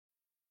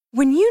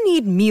When you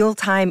need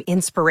mealtime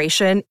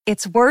inspiration,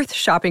 it's worth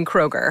shopping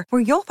Kroger,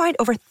 where you'll find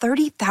over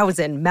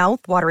 30,000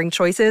 mouth-watering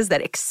choices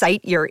that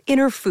excite your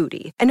inner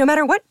foodie. And no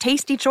matter what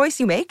tasty choice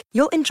you make,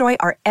 you'll enjoy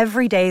our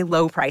everyday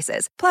low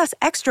prices, plus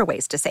extra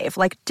ways to save,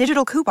 like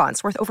digital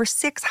coupons worth over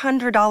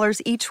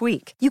 $600 each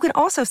week. You can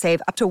also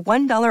save up to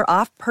 $1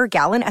 off per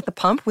gallon at the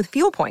pump with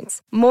fuel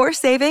points. More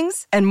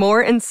savings and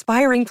more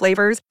inspiring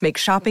flavors make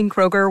shopping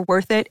Kroger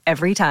worth it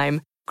every time.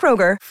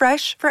 Kroger,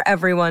 fresh for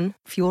everyone.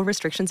 Fuel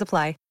restrictions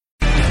apply.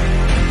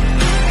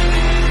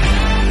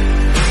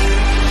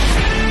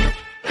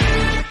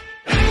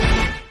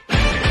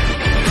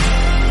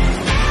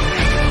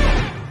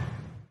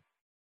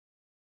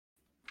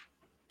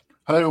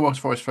 Hello, welcome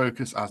to Forest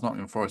Focus as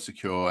Nottingham Forest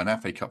secure an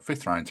FA Cup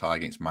fifth round tie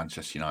against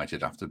Manchester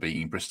United after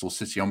beating Bristol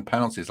City on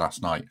penalties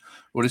last night.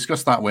 We'll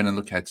discuss that win and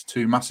look ahead to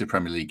two massive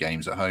Premier League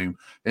games at home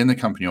in the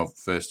company of,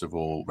 first of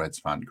all, Reds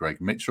fan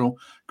Greg Mitchell.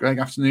 Greg,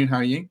 afternoon, how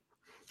are you?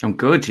 I'm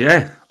good,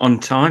 yeah. On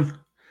time.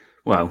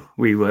 Well,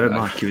 we were.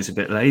 Mikey was a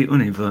bit late,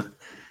 wasn't he? But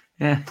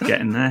yeah,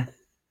 getting there.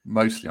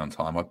 Mostly on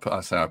time. I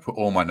put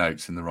all my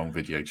notes in the wrong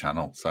video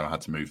channel, so I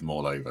had to move them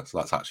all over. So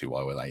that's actually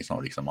why we're late. It's not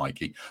really so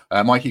Mikey.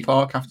 Mikey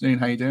Clark, afternoon,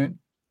 how you doing?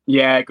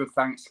 Yeah, good,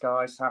 thanks,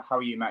 guys. How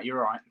are you, Matt? You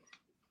all right?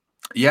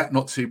 Yeah,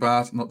 not too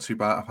bad. Not too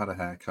bad. I've had a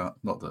haircut.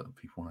 Not that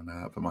people want to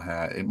know, but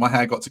my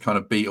hair got to kind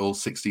of Beatles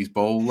 60s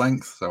bowl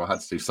length, so I had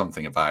to do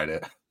something about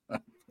it.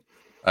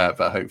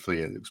 But hopefully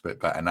it looks a bit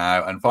better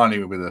now. And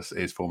finally with us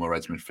is former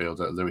Reds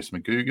midfielder Lewis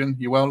McGugan.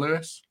 You well,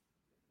 Lewis?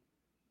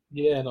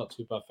 Yeah, not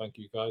too bad. Thank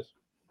you, guys.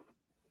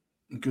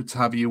 Good to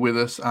have you with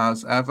us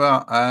as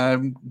ever.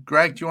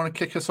 Greg, do you want to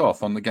kick us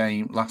off on the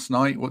game last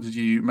night? What did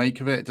you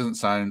make of it? It doesn't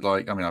sound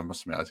like, I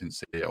must admit I didn't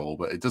see it all,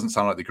 but it doesn't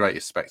sound like the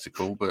greatest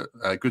spectacle, but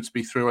good to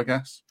be through, I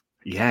guess.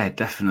 Yeah,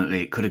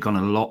 definitely. It could have gone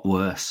a lot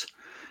worse.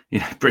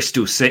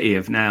 Bristol City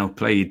have now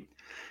played,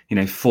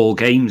 4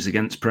 games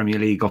against Premier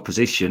League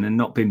opposition and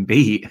not been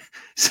beat.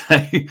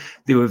 So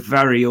they were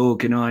very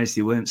organised.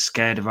 They weren't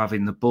scared of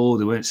having the ball.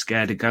 They weren't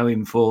scared of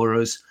going for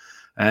us.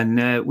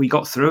 And we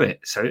got through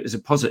it. So it was a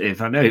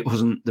positive. I know it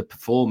wasn't the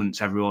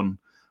performance everyone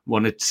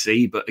wanted to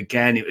see, but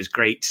again, it was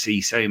great to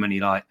see so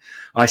many.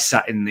 I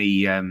sat in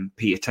the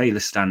Peter Taylor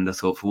stand. I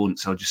thought for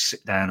once I'll just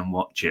sit down and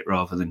watch it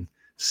rather than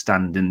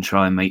stand and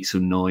try and make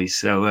some noise.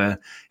 So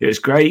it was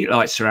great,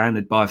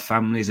 surrounded by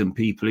families and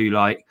people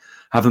who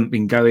haven't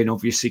been going,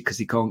 obviously, because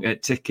they can't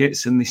get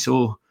tickets, and they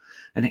saw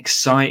an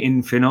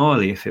exciting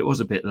finale if it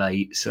was a bit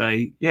late.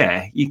 So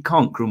yeah, you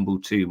can't grumble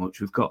too much.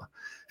 We've got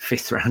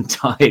fifth round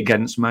tie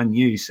against Man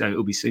U, so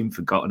it'll be soon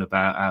forgotten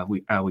about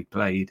how we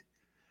played.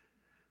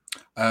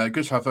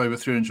 Good to have over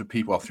 300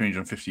 people,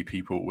 350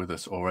 people with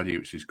us already,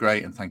 which is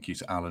great. And thank you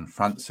to Alan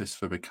Francis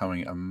for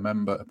becoming a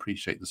member.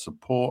 Appreciate the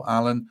support,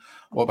 Alan.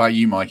 What about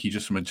you, Mikey,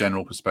 just from a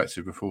general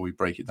perspective before we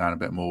break it down a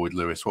bit more with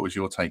Lewis? What was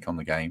your take on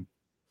the game?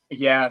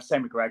 Yeah,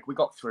 same with Greg. We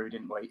got through,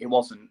 didn't we? It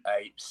wasn't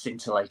a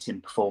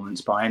scintillating performance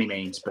by any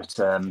means, but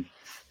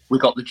we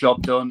got the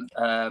job done.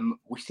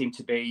 We seem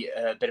to be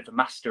a bit of a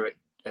master at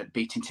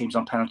beating teams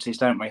on penalties,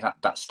 don't we?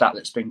 That stat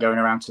that's been going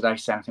around today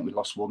saying I think we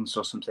lost once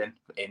or something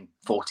in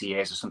 40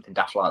 years or something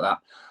daft like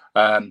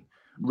that.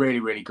 Really,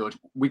 really good.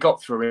 We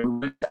got through it. We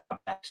were at our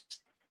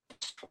best.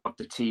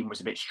 The team was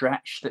a bit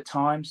stretched at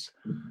times.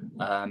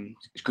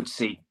 It's good to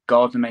see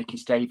Gardner make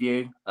his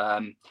debut.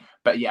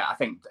 But yeah, I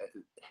think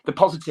the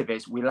positive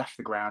is we left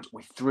the ground.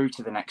 We're through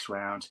to the next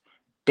round.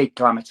 Big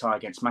glamour tie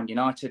against Man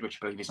United, which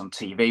I believe is on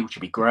TV, which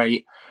would be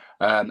great.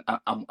 And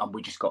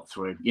we just got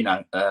through.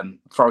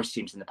 Forest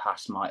teams in the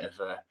past might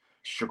have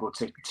struggled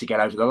to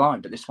get over the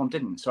line, but this one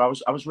didn't. So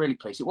I was really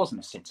pleased. It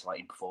wasn't a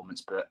scintillating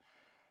performance, but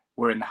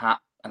we're in the hat,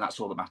 and that's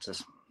all that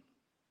matters.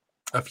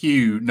 A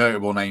few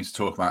notable names to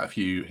talk about, a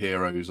few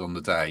heroes on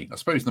the day. I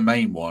suppose the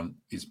main one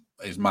is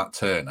Matt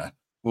Turner.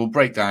 We'll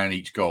break down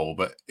each goal,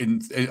 but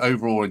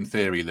overall, in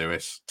theory,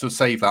 Lewis, to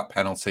save that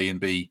penalty and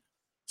be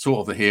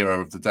sort of the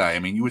hero of the day,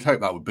 you would hope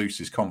that would boost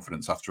his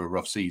confidence after a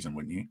rough season,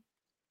 wouldn't you?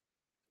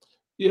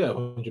 Yeah,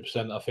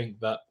 100%. I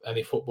think that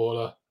any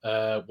footballer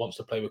wants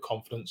to play with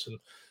confidence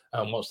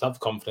and wants to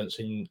have confidence.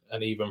 And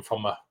even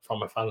from a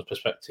fan's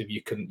perspective,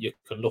 you can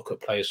look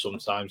at players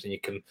sometimes and you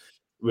can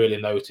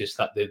really notice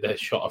that they're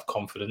shot of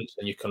confidence,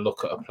 and you can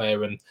look at a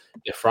player and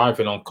they're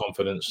thriving on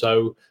confidence.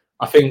 So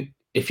I think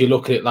if you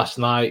look at it last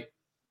night,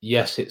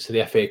 yes, it's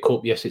the FA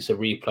Cup. Yes, it's a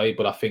replay.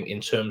 But I think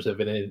in terms of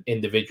an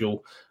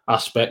individual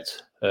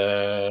aspect,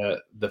 to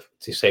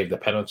save the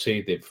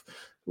penalty,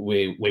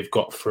 we've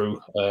got through.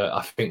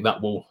 I think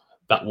that will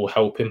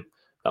help him.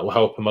 That will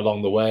help him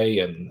along the way.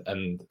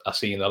 And I've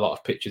seen a lot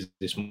of pictures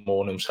this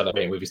morning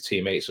celebrating with his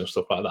teammates and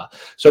stuff like that.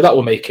 So that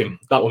will make him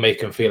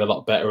feel a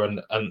lot better.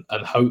 And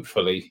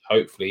hopefully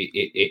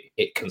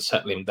it can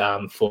settle him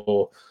down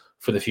for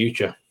the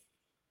future.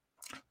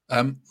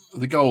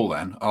 The goal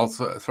then, I'll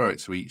throw it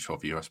to each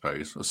of you, I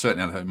suppose. Well,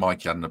 certainly I heard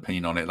Mikey had an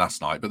opinion on it last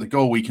night, but the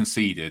goal we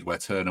conceded where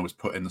Turner was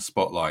put in the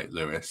spotlight,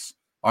 Lewis,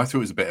 I thought it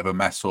was a bit of a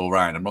mess all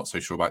round. I'm not so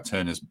sure about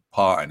Turner's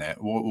part in it.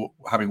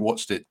 Having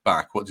watched it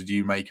back, what did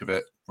you make of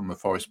it from a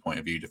Forest point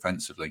of view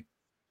defensively?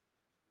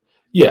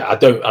 Yeah, I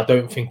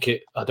don't think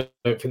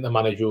the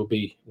manager will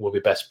be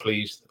best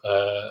pleased.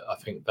 I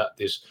think that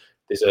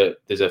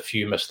there's a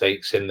few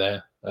mistakes in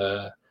there,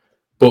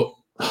 but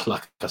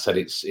like I said,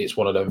 it's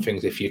one of them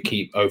things. If you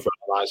keep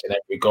overanalyzing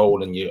every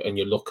goal and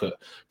you look at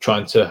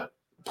trying to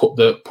put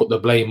the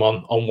blame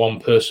on one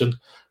person,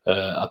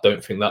 I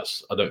don't think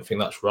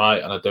that's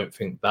right, and I don't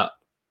think that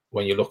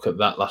when you look at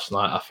that last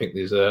night, I think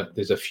there's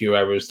a few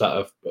errors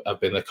that have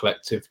been a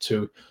collective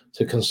to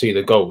concede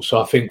a goal.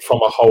 So I think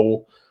from a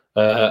whole.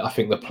 I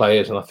think the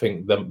players and I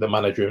think the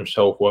manager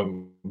himself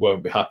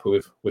won't be happy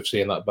with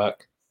seeing that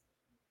back.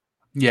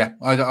 Yeah,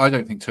 I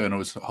don't think Turner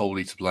was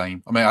wholly to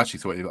blame. I mean, I actually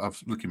thought, I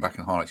was looking back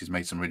in highlights, he's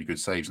made some really good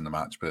saves in the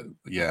match. But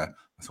yeah,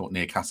 I thought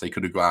Niakate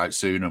could have got out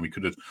sooner and we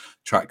could have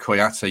tracked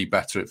Koyate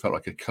better. It felt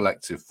like a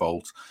collective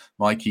fault.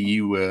 Mikey,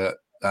 you were,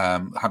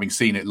 having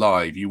seen it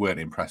live, you weren't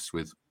impressed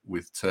with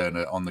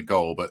Turner on the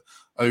goal. But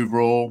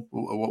overall,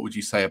 what would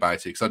you say about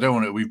it? Because I don't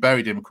want to, we've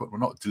buried him, we're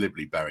not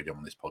deliberately buried him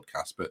on this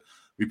podcast, but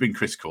we've been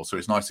critical. So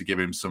it's nice to give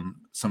him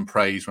some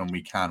praise when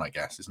we can, I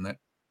guess, isn't it?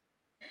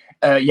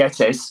 Yeah, it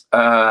is.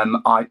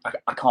 I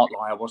can't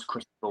lie. I was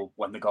critical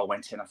when the goal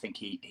went in. I think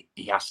he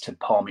has to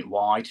palm it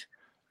wide.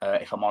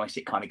 If I'm honest,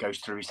 it kind of goes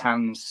through his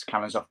hands,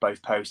 cannons off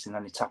both posts, and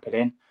then they tap it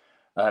in.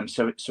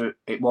 So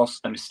it was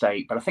a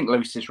mistake. But I think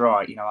Lewis is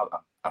right. You know,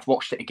 I've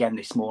watched it again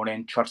this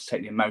morning, tried to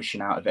take the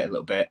emotion out of it a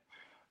little bit,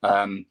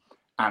 and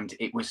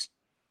it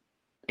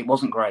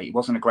wasn't great. It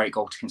wasn't a great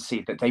goal to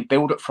concede. That they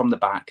build up from the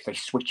back, they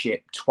switch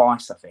it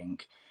twice, I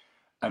think,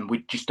 and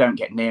we just don't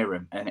get near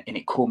him, and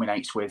it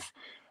culminates with.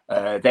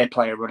 Their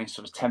player running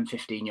sort of 10,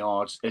 15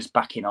 yards as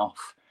backing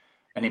off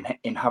and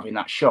in having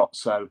that shot.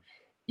 So,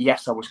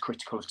 yes, I was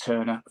critical of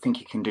Turner. I think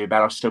he can do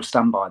better. I still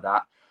stand by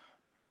that.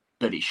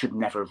 But it should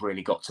never have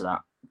really got to that.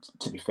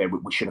 To be fair,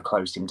 we should have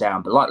closed him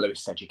down. But like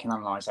Lewis said, you can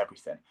analyse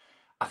everything.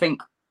 I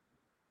think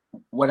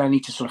when I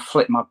need to sort of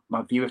flip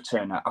my view of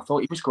Turner, I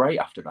thought he was great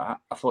after that.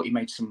 I thought he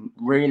made some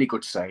really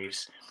good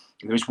saves.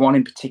 There was one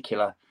in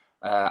particular,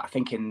 I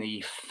think in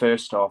the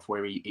first half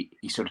where he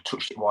sort of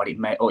touched it wide. It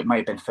may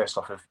have been first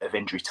half of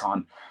injury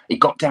time. It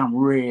got down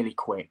really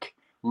quick,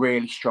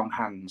 really strong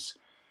hands.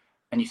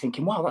 And you're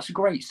thinking, wow, that's a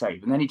great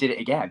save. And then he did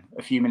it again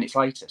a few minutes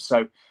later.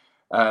 So,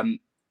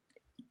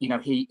 you know,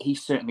 he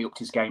certainly upped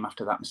his game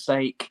after that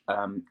mistake.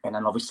 And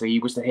then obviously he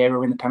was the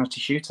hero in the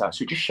penalty shootout.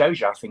 So it just shows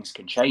you how things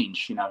can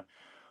change. You know,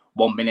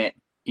 1 minute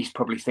he's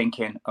probably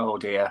thinking, oh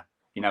dear,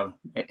 you know,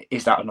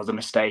 is that another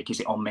mistake?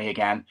 Is it on me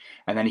again?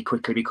 And then he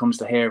quickly becomes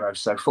the hero.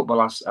 So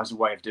football has a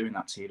way of doing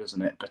that to you,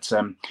 doesn't it? But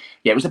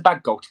yeah, it was a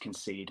bad goal to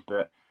concede.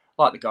 But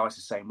like the guys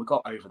are saying, we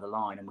got over the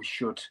line and we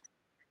should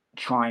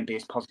try and be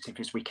as positive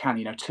as we can.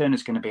 You know,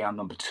 Turner's going to be our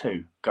number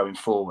 2 going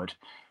forward.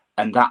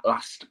 And that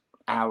last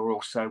hour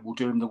or so will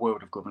do him the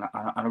world of good. And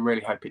I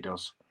really hope it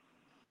does.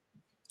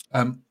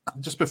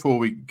 Just before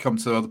we come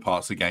to other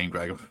parts of the game,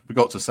 Greg, I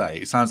forgot to say,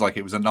 it sounds like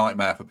it was a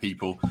nightmare for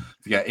people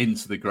to get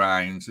into the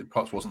grounds. It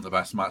perhaps wasn't the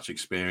best match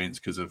experience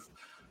because of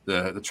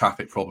the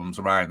traffic problems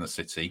around the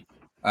city.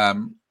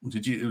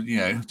 Did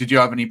you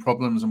have any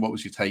problems, and what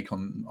was your take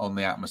on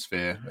the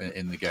atmosphere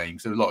in the game?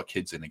 Because there were a lot of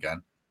kids in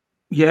again.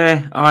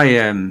 Yeah,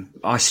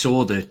 I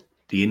saw the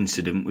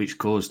incident which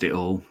caused it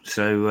all.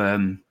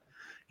 So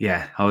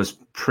yeah, I was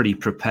pretty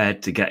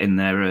prepared to get in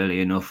there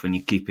early enough, and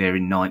you keep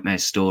hearing nightmare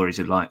stories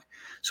of like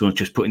someone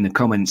just put in the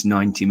comments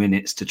 90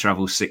 minutes to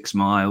travel 6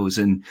 miles,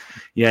 and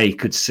yeah, you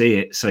could see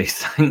it. So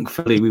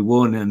thankfully we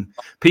won, and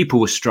people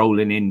were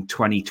strolling in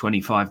 20,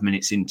 25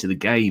 minutes into the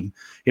game.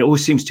 It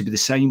always seems to be the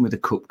same with a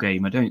cup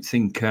game. I don't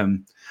think,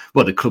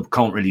 the club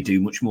can't really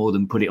do much more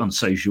than put it on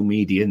social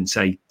media and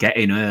say, get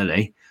in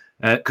early,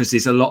 because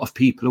there's a lot of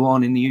people who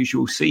aren't in the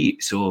usual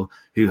seats or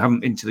who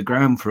haven't been to the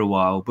ground for a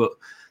while. But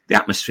the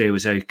atmosphere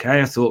was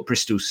okay. I thought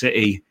Bristol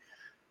City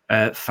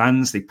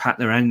fans, they packed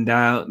their hand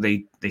out,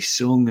 they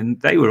sung, and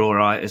they were all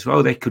right as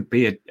well. They could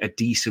be a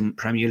decent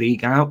Premier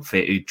League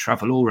outfit who'd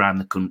travel all around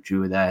the country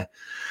with their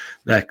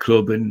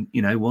club, and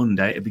you know, one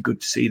day it'd be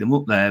good to see them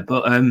up there.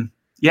 But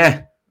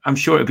yeah, I'm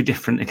sure it'll be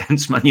different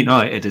against Man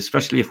United,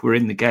 especially if we're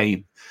in the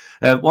game.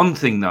 One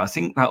thing though, I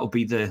think that'll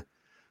be the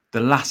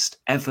last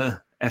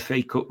ever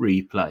FA Cup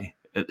replay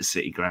at the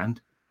City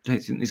Ground. I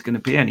don't think there's going to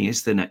be any,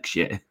 is there, next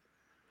year?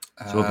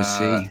 So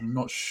obviously, I'm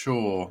not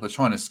sure. They're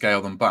trying to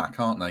scale them back,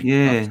 aren't they?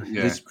 Yeah,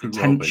 there's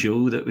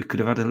potential that we could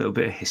have had a little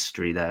bit of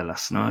history there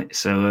last night.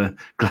 So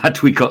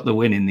glad we got the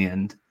win in the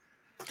end.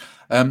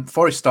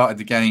 Forest started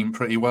the game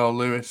pretty well,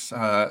 Lewis.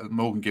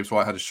 Morgan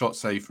Gibbs-White had a shot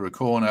save for a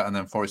corner, and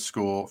then Forest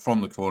score from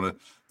the corner.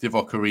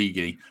 Divock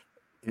Origi.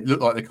 It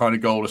looked like the kind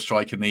of goal a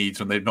striker needs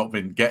when they've not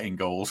been getting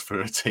goals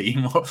for a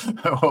team.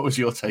 What was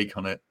your take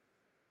on it?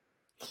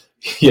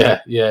 Yeah,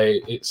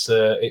 it's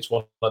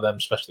one of them,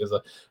 especially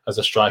as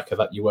a striker,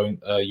 that you won't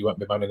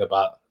be moaning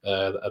about.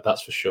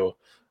 That's for sure.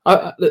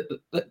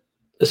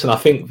 Listen, I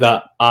think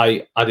that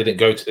I didn't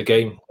go to the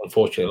game,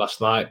 unfortunately,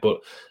 last night, but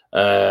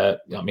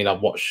I mean,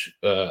 I've watched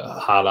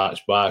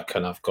highlights back,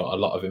 and I've got a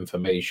lot of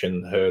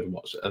information, heard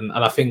and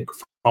I think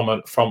from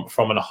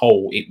a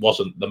whole, it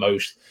wasn't the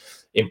most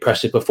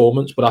impressive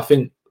performance. But I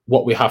think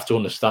what we have to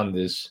understand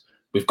is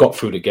we've got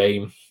through the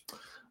game.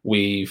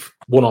 We've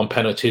won on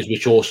penalties,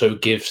 which also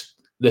gives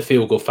the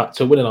field goal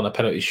factor. Winning on a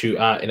penalty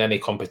shootout in any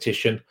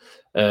competition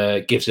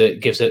gives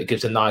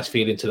a nice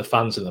feeling to the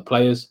fans and the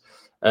players.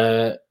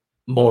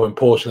 More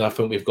importantly, I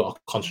think we've got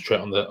to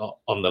concentrate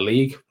on the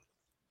league.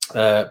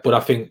 But I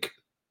think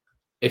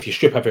if you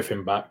strip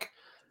everything back,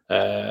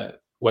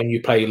 when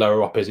you play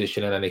lower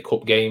opposition in any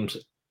cup games,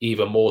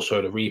 even more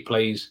so the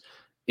replays,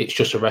 it's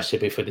just a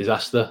recipe for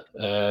disaster.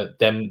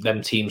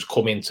 Them teams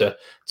come in to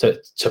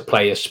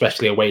play,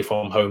 especially away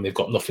from home. They've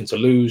got nothing to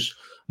lose.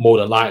 More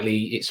than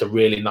likely, it's a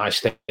really nice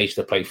stage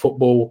to play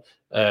football.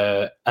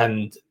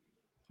 And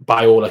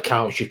by all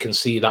accounts, you can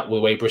see that the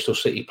way Bristol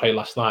City played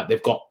last night,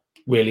 they've got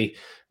really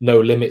no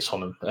limits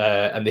on them,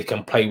 and they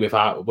can play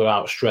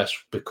without stress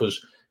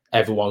because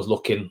everyone's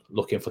looking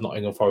for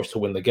Nottingham Forest to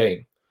win the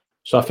game.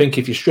 So I think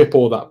if you strip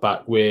all that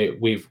back,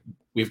 we've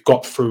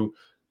got through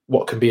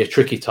what can be a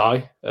tricky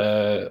tie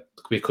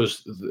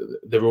because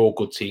they're all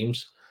good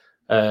teams.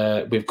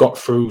 We've got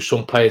through.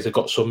 Some players have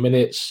got some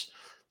minutes.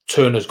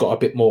 Turner's got a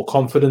bit more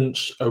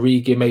confidence.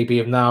 Origi maybe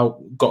have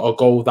now got a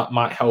goal that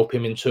might help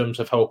him in terms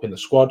of helping the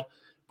squad.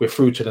 We're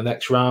through to the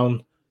next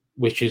round,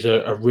 which is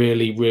a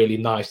really, really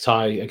nice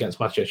tie against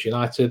Manchester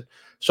United.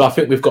 So I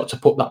think we've got to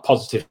put that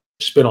positive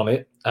spin on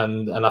it,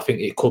 and I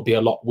think it could be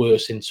a lot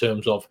worse in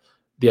terms of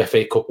the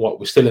FA Cup.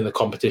 We're still in the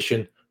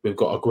competition. We've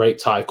got a great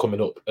tie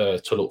coming up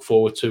to look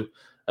forward to,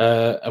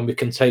 and we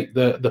can take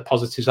the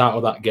positives out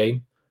of that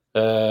game,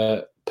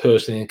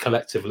 personally and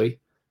collectively,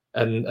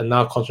 and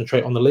now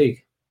concentrate on the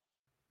league.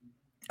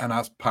 And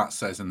as Pat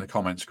says in the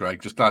comments,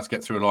 Greg, just glad to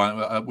get through a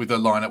line with a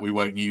lineup we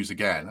won't use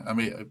again. I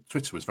mean,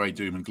 Twitter was very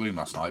doom and gloom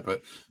last night,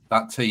 but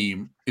that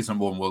team isn't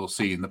one we'll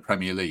see in the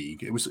Premier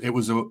League. It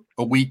was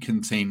a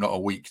weakened team, not a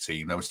weak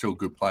team. There were still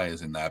good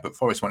players in there, but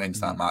Forest went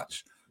into that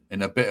match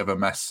in a bit of a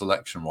mess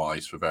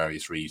selection-wise for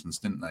various reasons,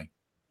 didn't they?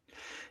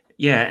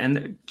 Yeah,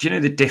 and do you know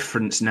the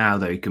difference now,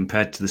 though,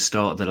 compared to the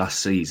start of the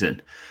last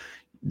season?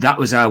 That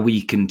was our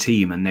weakened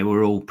team, and they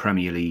were all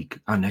Premier League.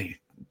 I know,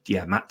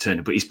 yeah, Matt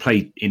Turner, but he's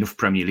played enough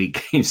Premier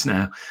League games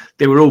now.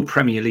 They were all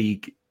Premier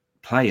League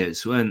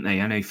players, weren't they?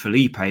 I know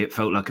Felipe, it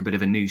felt like a bit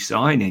of a new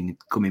signing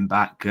coming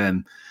back.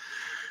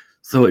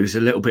 Thought he was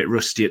a little bit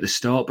rusty at the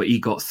start, but he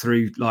got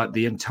through like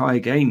the entire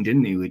game,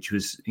 didn't he? Which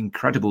was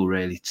incredible,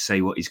 really, to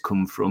say what he's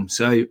come from.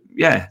 So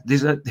yeah,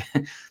 there's a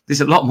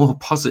lot more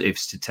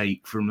positives to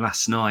take from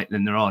last night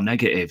than there are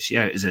negatives.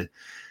 Yeah,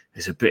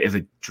 it's a bit of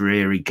a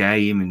dreary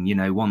game,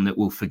 and one that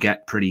we'll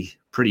forget pretty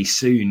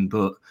soon.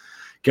 But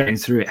getting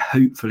through it,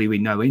 hopefully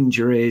with no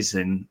injuries,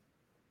 and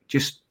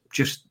just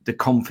the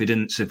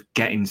confidence of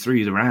getting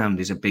through the round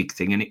is a big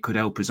thing, and it could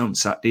help us on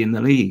Saturday in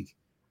the league.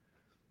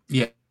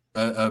 Yeah.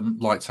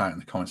 Lights out in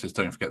the comments says,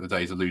 don't forget the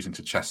days of losing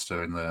to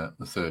Chester in the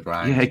third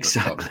round. Yeah,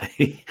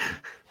 exactly.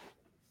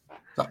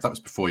 That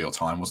was before your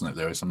time, wasn't it,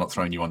 Lewis? I'm not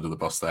throwing you under the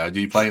bus there.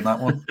 Do you play in that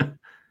one?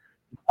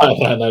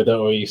 No,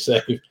 don't worry, you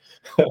safe.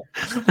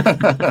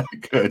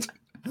 Good.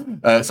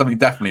 Something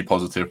definitely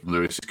positive from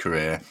Lewis's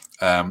career.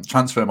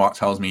 Transfermarkt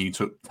tells me you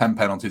took 10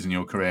 penalties in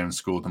your career and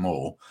scored them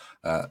all.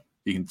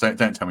 You can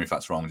don't tell me if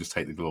that's wrong. Just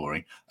take the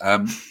glory.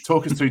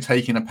 Talk us through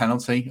taking a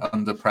penalty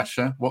under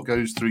pressure. What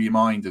goes through your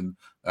mind, and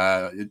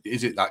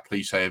is it that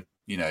cliche of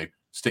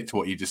stick to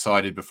what you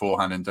decided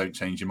beforehand and don't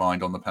change your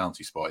mind on the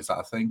penalty spot? Is that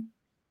a thing?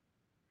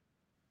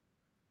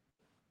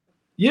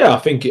 Yeah, I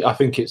think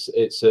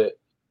it's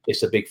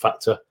a big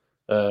factor.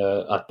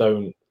 I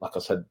don't, like I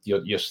said,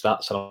 your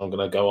stats, and I'm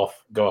going to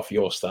go off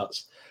your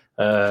stats.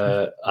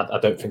 I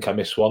don't think I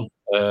missed one.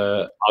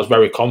 I was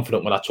very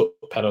confident when I took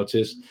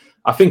penalties.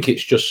 I think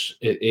it's just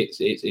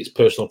it's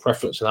personal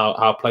preference and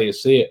how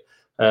players see it.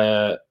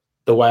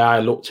 The way I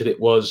looked at it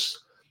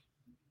was,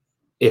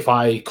 if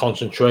I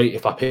concentrate,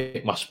 if I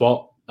pick my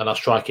spot and I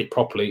strike it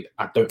properly,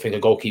 I don't think a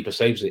goalkeeper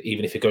saves it,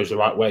 even if it goes the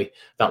right way.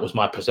 That was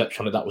my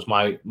perception, and that was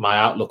my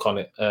outlook on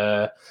it.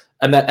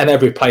 And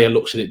every player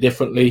looks at it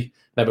differently.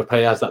 Every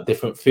player has that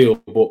different feel.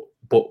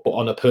 But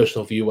on a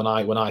personal view, when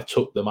I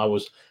took them, I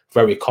was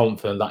very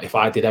confident that if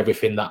I did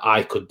everything that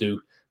I could do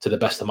to the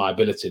best of my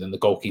ability, then the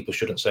goalkeeper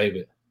shouldn't save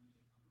it.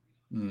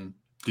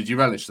 Did you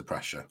relish the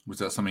pressure? Was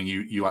that something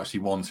you actually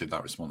wanted,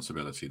 that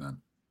responsibility then?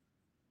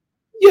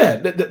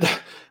 Yeah,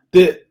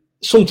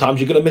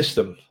 sometimes you're going to miss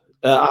them.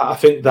 I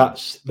think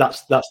that's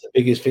the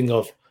biggest thing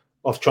of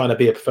trying to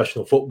be a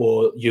professional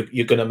footballer.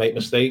 You're going to make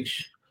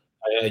mistakes.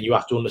 You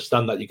have to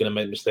understand that you're going to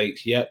make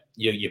mistakes. Yeah,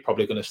 you're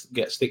probably going to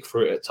get stick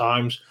through it at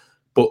times,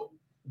 but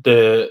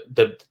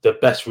the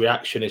best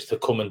reaction is to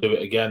come and do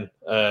it again,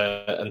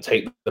 and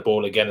take the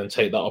ball again and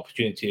take that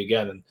opportunity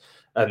again,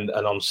 and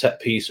on set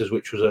pieces,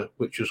 which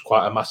was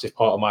quite a massive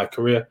part of my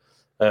career.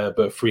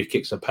 But free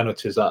kicks and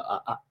penalties,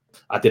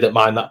 I didn't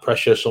mind that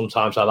pressure.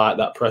 Sometimes I like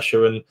that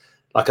pressure, and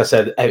like I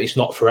said, it's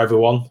not for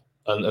everyone,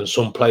 and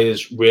some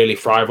players really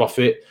thrive off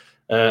it,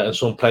 and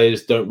some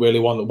players don't really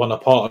want a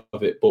part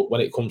of it. But when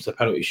it comes to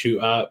penalty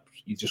shootout,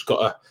 you just got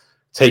to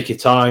take your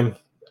time,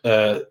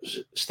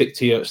 stick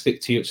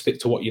to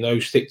what you know,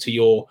 stick to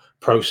your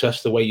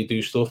process, the way you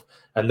do stuff,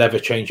 and never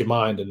change your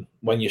mind. And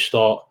when you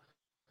start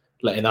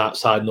letting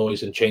outside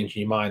noise and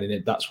changing your mind in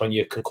it, that's when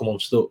you can come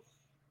unstuck.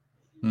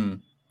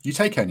 You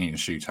take any in a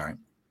shootout?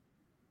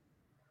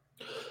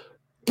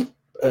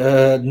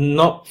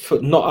 Not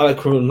for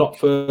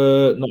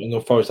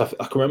Nottingham Forest.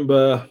 I can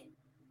remember.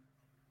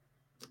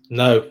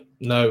 No,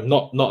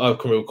 not I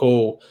can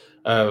recall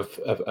of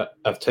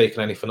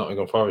taken any for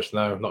Nottingham Forest.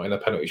 No, not in a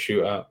penalty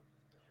shootout.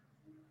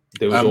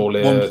 There was all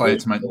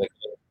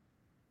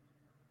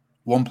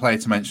one player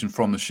to mention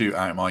from the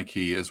shootout,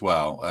 Mikey, as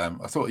well. I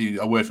thought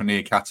a word from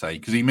Nia Kate,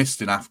 because he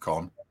missed in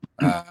AFCON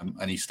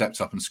and he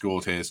stepped up and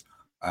scored his.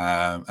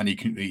 And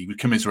he was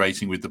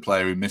commiserating with the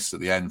player who missed at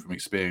the end from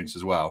experience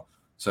as well.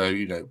 So,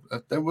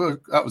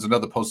 that was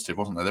another positive,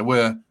 wasn't there? There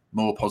were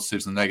more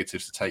positives than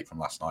negatives to take from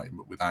last night,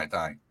 without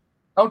doubt.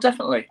 Oh,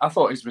 definitely. I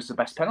thought his was the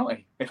best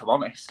penalty, if I'm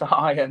honest.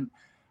 I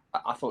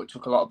thought it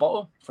took a lot of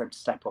bottle for him to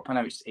step up. I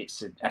know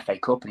it's an FA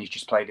Cup and he's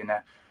just played in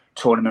a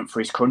tournament for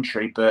his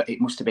country, but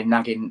it must have been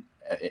nagging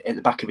at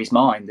the back of his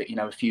mind that,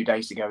 a few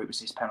days ago it was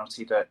his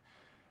penalty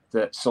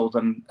that saw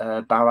them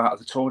bow out of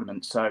the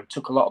tournament. So it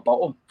took a lot of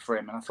bottle for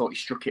him, and I thought he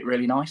struck it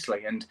really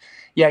nicely. And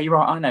yeah, you're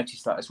right, I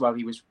noticed that as well.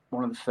 He was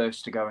one of the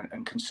first to go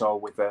and console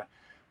with the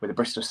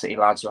Bristol City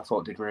lads, who I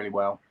thought did really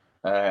well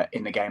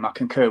in the game. I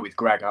concur with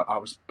Greg. I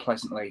was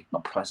pleasantly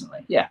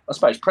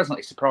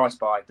surprised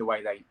by the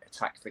way they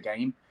attacked the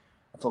game.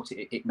 I thought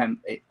it meant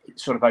it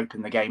sort of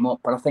opened the game up.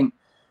 But I think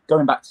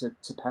going back to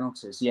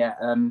penalties,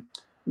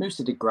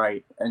 Musa did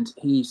great, and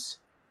he's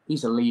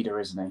a leader,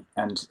 isn't he?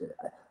 And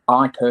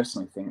I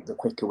personally think the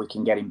quicker we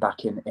can get him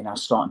back in our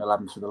starting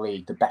 11 for the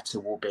league, the better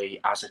we'll be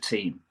as a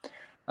team.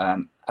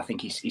 I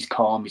think he's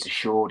calm, he's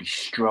assured, he's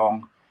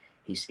strong,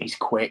 he's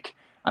quick,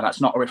 and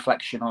that's not a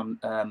reflection on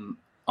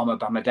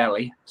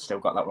Omobamidele, still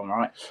got that one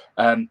right,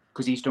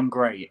 because he's done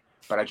great.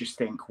 But I just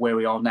think where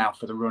we are now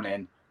for the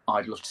run-in,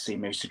 I'd love to see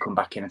Musa come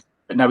back in.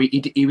 But no,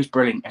 he was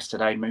brilliant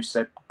yesterday,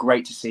 Musa.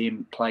 Great to see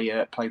him play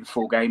the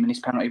full game, and his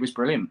penalty was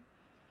brilliant.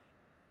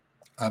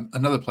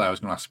 Another player I was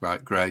going to ask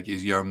about, Greg,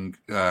 is young.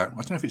 I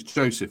don't know if it's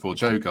Joseph or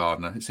Joe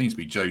Gardner. It seems to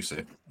be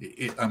Joseph.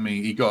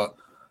 He got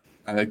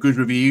good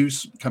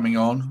reviews coming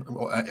on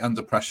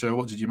under pressure.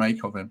 What did you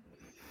make of him?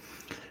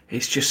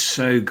 It's just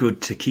so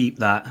good to keep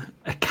that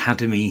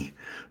academy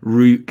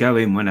route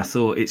going when I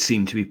thought it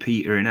seemed to be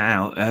petering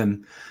out.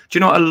 Do you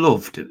know what I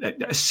loved?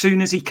 As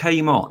soon as he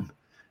came on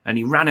and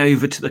he ran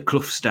over to the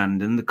Clough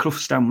stand, and the Clough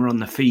stand were on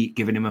their feet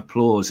giving him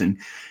applause, and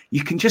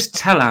you can just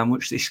tell how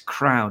much this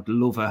crowd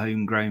love a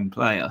homegrown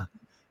player.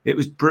 It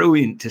was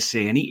brilliant to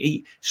see, and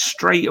he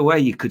straight away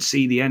you could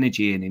see the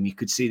energy in him. You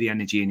could see the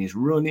energy in his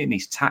running,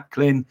 his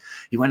tackling.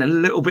 He went a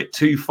little bit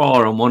too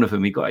far on one of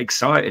them. He got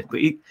excited,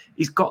 but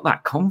he's got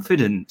that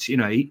confidence.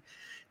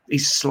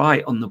 He's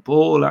slight on the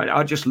ball.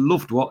 I just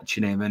loved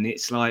watching him, and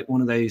it's like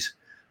one of those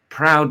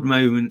proud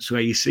moments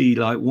where you see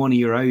like one of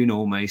your own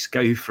almost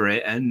go for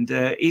it, and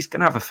he's going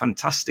to have a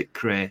fantastic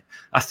career.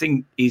 I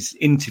think his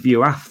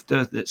interview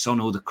after, that's on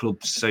all the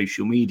club's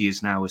social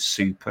medias now, was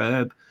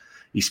superb.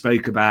 He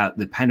spoke about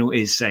the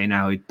penalties, saying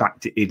how he'd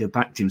have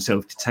backed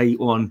himself to take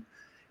one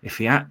if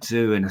he had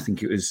to, and I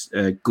think it was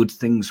good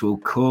things will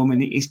come,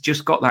 and he's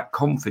just got that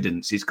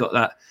confidence. He's got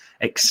that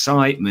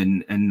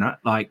excitement and that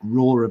like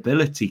raw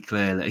ability,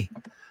 clearly.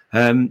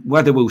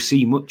 Whether we'll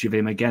see much of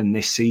him again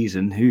this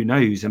season, who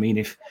knows? I mean,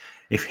 if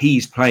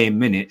he's playing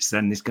minutes,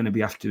 then there's going to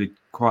be after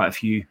quite a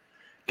few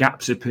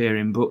gaps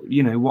appearing. But,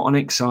 what an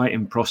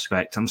exciting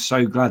prospect. I'm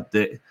so glad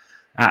that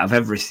out of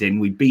everything,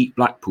 we beat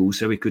Blackpool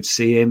so we could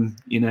see him,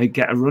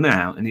 get a run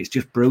out. And it's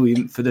just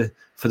brilliant for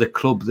the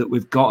club that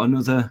we've got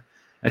another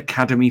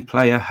academy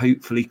player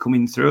hopefully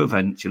coming through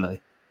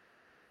eventually.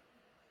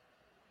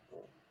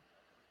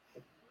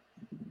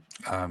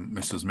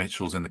 Mrs.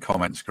 Mitchell's in the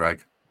comments,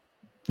 Greg.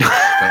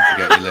 Don't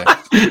forget your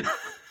list.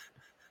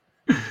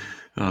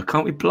 Oh,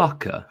 can't we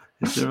block her?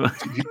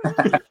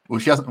 Well,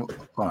 she hasn't.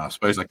 Well, I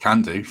suppose I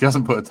can do. She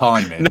hasn't put a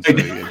time in. So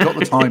you've got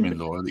the time in,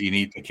 Laura, that you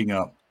need picking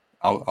up.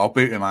 I'll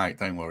boot him out.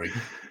 Don't worry.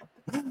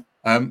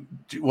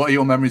 What are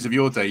your memories of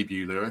your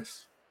debut,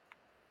 Lewis?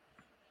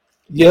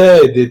 Yeah,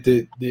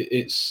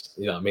 it's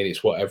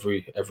it's what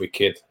every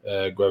kid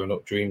growing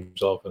up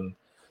dreams of, and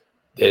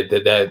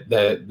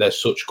they're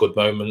such good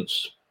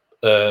moments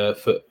for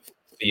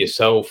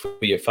yourself, for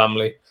your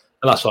family.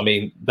 And that's what I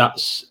mean.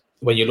 That's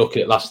when you look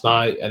at it last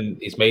night, and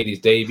he's made his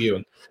debut.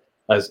 And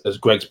as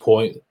Greg's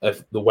point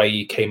of the way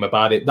he came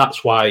about it,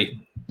 that's why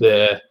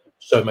there are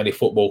so many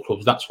football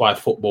clubs. That's why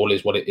football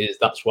is what it is.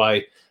 That's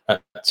why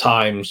at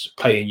times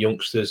playing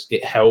youngsters,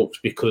 it helps,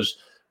 because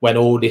when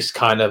all this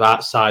kind of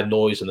outside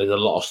noise and there's a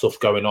lot of stuff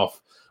going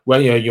off,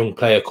 when you're a young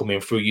player coming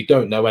through, you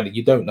don't know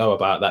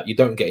about that. You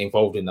don't get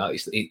involved in that.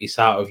 It's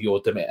out of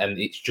your domain, and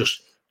it's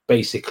just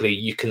basically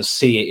you can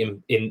see it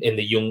in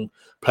the young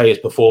players'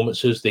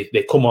 performances.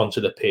 They come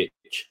onto the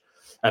pitch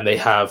and they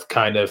have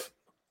kind of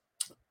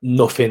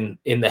nothing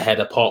in the head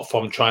apart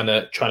from trying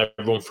to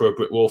run through a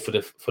brick wall for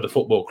the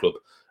football club,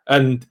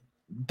 and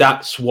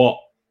that's what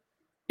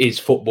is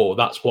football.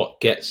 That's what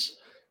gets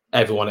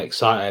everyone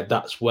excited.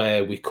 That's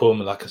where we come.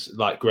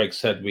 Like Greg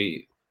said,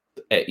 we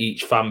at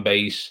each fan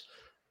base,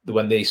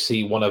 when they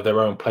see one of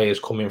their own players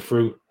coming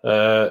through,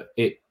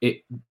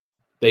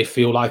 they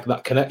feel like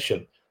that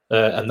connection.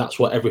 and that's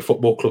what every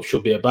football club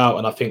should be about.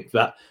 And I think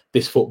that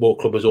this football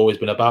club has always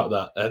been about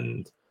that.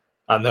 And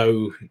I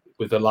know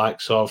with the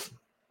likes of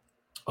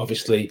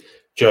obviously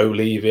Joe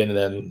leaving,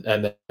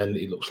 and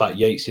it looks like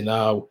Yatesy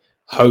now.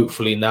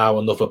 Hopefully now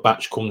another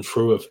batch comes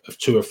through of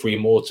 2 or 3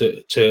 more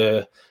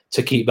to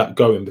keep that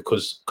going,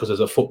 because as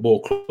a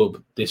football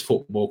club, this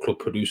football club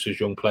produces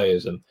young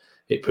players, and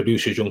it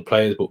produces young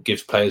players but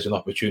gives players an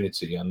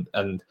opportunity,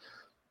 and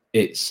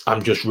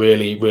I'm just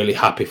really, really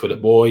happy for the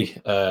boy,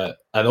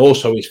 and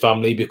also his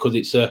family, because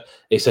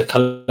it's a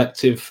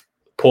collective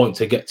point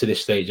to get to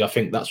this stage. I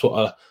think that's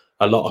what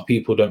a lot of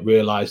people don't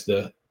realise,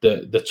 the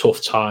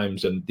tough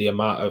times and the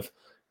amount of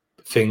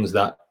things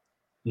that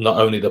not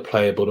only the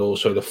player but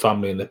also the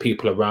family and the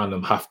people around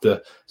them have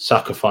to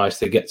sacrifice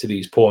to get to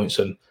these points.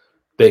 And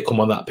they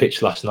come on that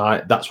pitch last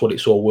night. That's what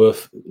it's all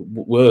worth,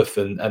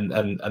 and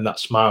that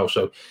smile.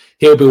 So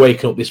he'll be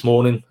waking up this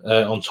morning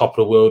on top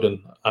of the world,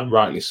 and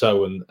rightly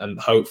so. And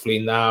hopefully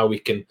now we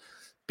can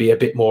be a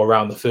bit more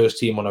around the first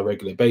team on a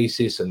regular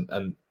basis.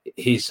 And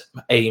his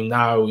aim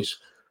now is,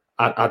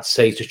 I'd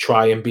say, to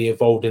try and be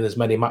involved in as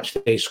many match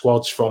day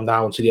squads from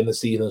now until the end of the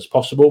season as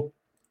possible,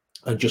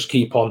 and just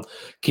keep on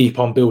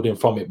building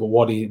from it. But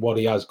what he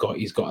has got,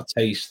 he's got a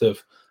taste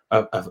of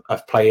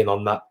playing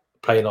on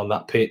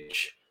that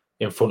pitch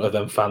in front of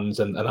them fans,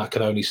 and I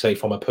can only say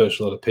from a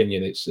personal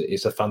opinion,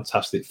 it's a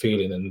fantastic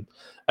feeling.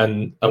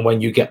 And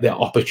when you get the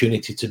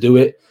opportunity to do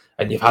it,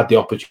 and you've had the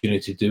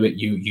opportunity to do it,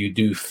 you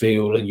do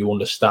feel and you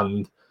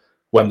understand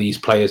when these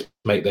players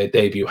make their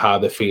debut how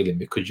they're feeling,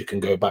 because I can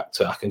go back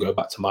to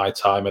my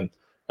time and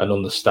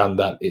understand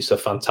that it's a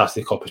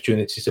fantastic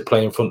opportunity to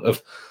play in front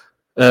of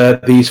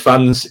these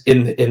fans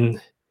in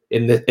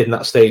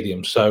that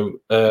stadium. So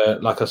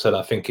like I said,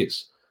 I think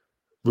it's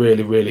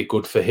really, really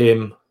good for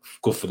him,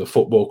 good for the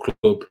football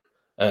club,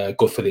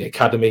 good for the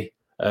academy,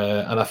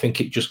 and I think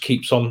it just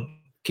keeps on.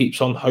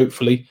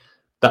 Hopefully,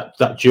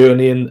 that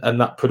journey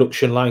and that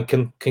production line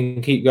can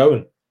keep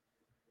going.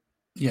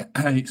 Yeah,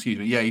 excuse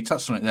me. Yeah, you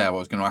touched on it there. What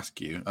I was going to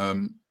ask you.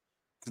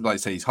 Like I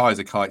say, he's high as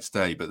a kite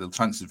today, but the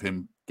chances of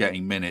him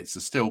getting minutes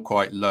are still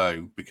quite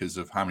low because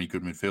of how many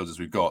good midfielders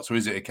we've got. So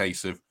is it a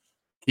case of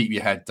keep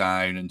your head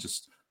down and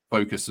just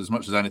focus as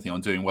much as anything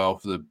on doing well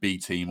for the B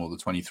team or the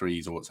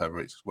 23s or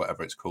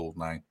whatever it's called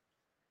now?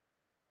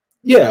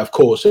 Yeah, of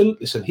course. And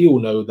listen, he will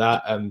know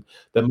that, and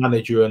the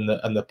manager and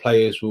the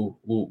players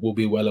will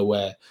be well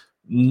aware.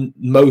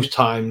 Most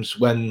times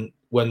when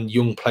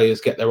young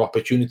players get their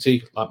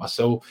opportunity, like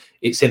myself,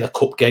 it's in a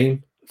cup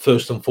game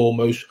first and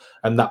foremost,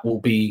 and that will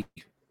be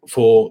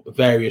for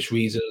various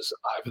reasons.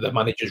 Either the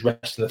manager's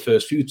resting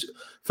the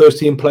first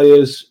team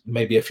players,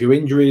 maybe a few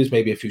injuries,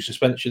 maybe a few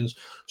suspensions.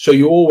 So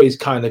you always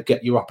kind of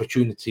get your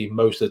opportunity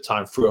most of the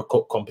time through a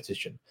cup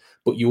competition.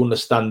 But you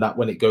understand that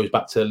when it goes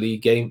back to a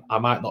league game, I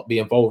might not be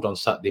involved on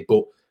Saturday,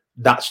 but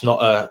that's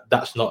not a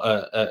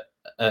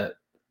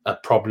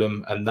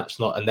problem, and that's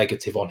not a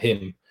negative on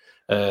him.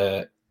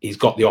 He's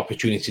got the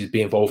opportunity to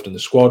be involved in the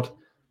squad.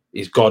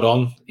 He's got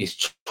on.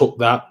 He's took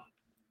that.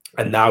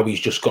 And now he's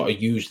just got to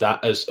use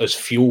that as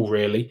fuel,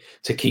 really,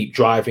 to keep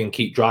driving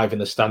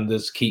the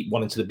standards, keep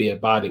wanting to be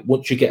about it.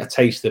 Once you get a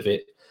taste of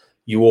it,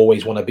 you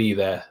always want to be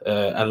there.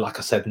 And like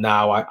I said,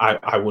 now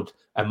I would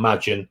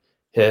imagine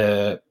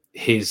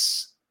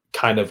his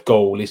kind of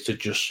goal is to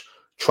just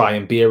try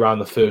and be around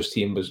the first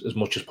team as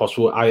much as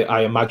possible.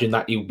 I imagine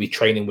that he will be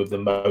training with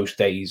them most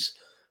days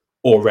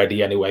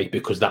already anyway,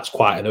 because that's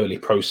quite an early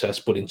process.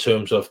 But in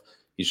terms of,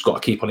 he's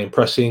got to keep on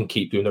impressing,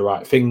 keep doing the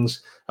right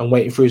things, and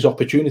waiting for his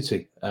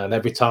opportunity. And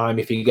every time,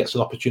 if he gets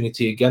an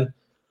opportunity again,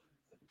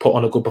 put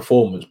on a good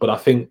performance. But I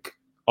think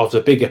of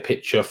the bigger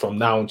picture from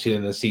now until the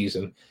end of the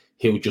season,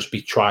 he'll just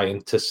be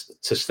trying to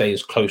stay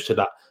as close to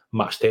that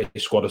match day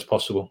squad as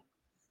possible.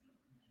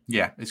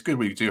 Yeah, it's good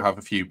we do have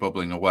a few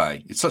bubbling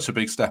away. It's such a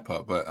big step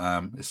up, but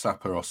it's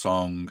Sapper or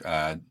Song.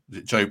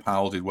 Joe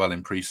Powell did well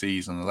in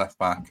pre-season, the left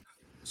back.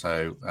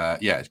 So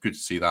yeah, it's good to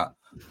see that.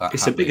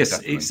 It's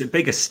a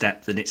bigger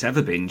step than it's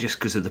ever been, just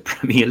because of the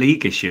Premier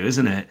League issue,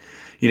 isn't it?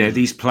 You know,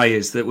 these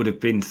players that would have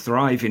been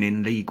thriving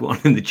in League One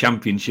and the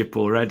Championship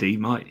already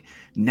might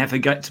never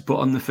get to put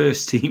on the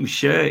first team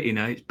shirt. You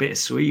know, it's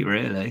bittersweet,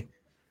 really.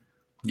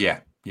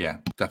 Yeah,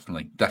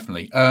 definitely.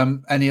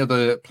 Any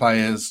other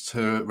players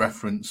to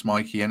reference,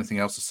 Mikey? Anything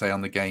else to say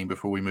on the game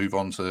before we move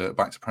on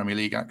back to Premier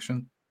League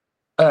action?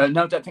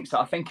 No, I don't think so.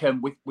 I think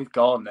with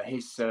Gardner,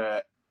 his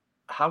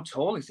how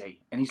tall is he?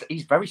 And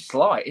he's very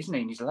slight, isn't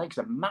he? And his legs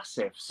are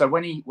massive. So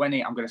when he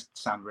I'm going to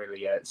sound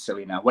really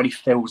silly now. When he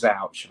fills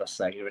out, should I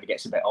say, when he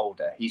gets a bit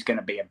older, he's going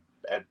to be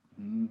a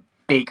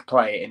big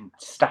player in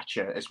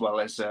stature as well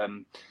as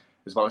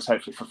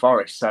hopefully for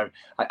Forest. So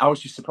I was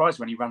just surprised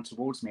when he ran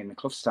towards me in the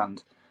club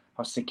stand.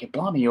 I was thinking,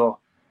 blimey, you're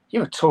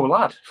a tall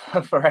lad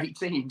for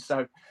 18.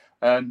 So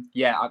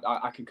yeah,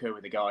 I concur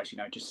with the guys. You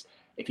know, just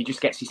if he just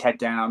gets his head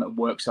down and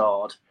works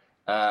hard,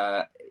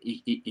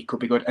 he could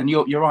be good. And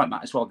you're right,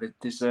 Matt, as well.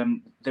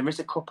 There is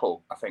a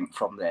couple, I think,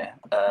 from there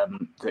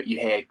that you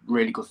hear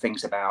really good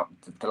things about.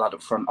 The lad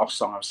up front,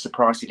 Ossong, I was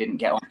surprised he didn't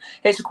get on.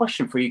 Here's a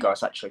question for you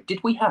guys, actually.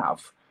 Did we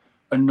have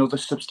another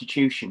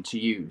substitution to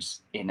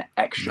use in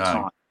extra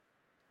time?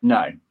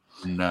 No.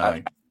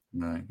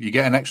 You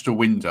get an extra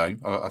window.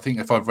 I think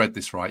if I've read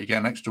this right, you get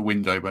an extra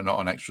window, but not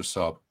an extra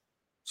sub.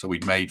 So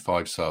we'd made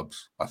 5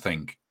 subs, I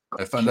think.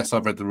 Unless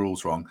I've read the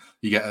rules wrong,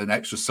 you get an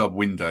extra sub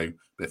window,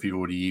 but if you've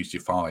already used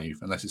your 5,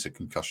 unless it's a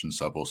concussion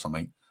sub or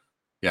something.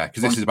 Yeah,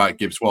 because this is about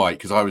Gibbs White,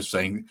 because I was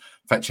saying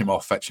fetch him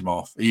off.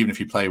 Even if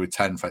you play with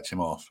 10, fetch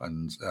him off.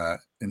 And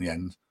in the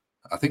end,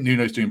 I think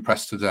Nuno's doing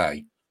press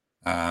today.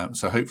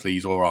 So hopefully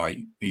he's all right.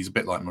 He's a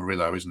bit like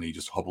Murillo, isn't he? He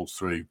just hobbles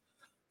through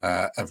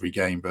every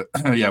game. But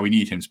yeah, we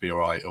need him to be all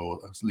right, or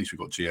at least we've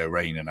got Gio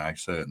Reyna now,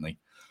 certainly.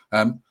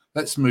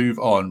 Let's move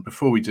on.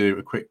 Before we do,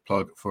 a quick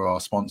plug for our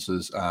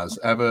sponsors as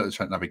ever,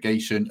 Trent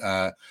Navigation.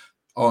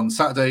 On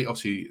Saturday,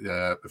 obviously,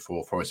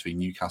 before Forest v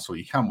Newcastle,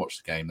 you can watch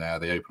the game there.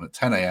 They open at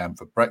 10 a.m.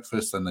 for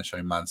breakfast, then they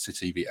show Man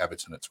City v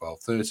Everton at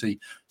 12:30.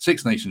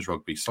 Six Nations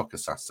Rugby Soccer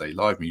Saturday,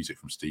 live music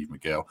from Steve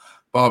McGill,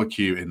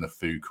 barbecue in the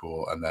food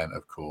court, and then,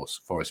 of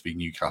course, Forest v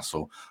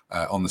Newcastle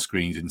on the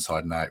screens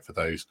inside and out for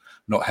those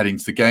not heading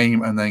to the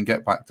game, and then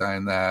get back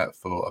down there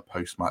for a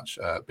post-match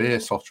beer,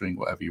 soft drink,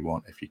 whatever you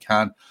want if you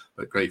can.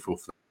 But grateful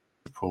for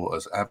the support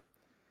as ever.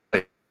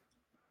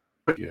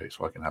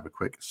 So I can have a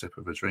quick sip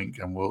of a drink,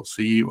 and we'll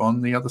see you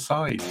on the other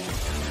side.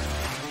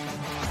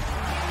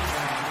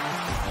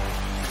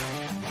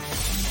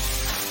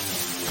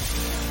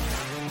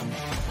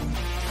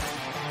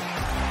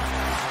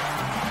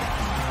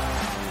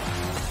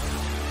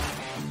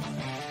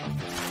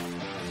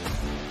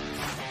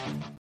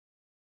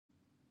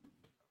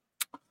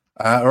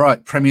 All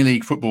right, Premier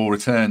League football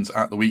returns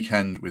at the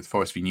weekend with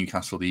Forest v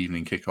Newcastle, the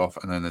evening kickoff,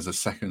 and then there's a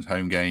second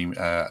home game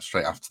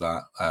straight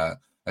after that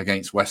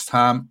against West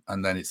Ham,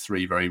 and then it's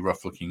 3 very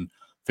rough-looking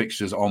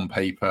fixtures on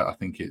paper. I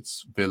think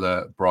it's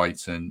Villa,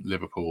 Brighton,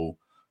 Liverpool.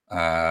 2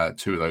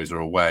 of those are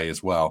away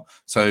as well.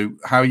 So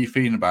how are you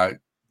feeling about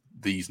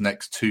these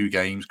next 2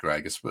 games,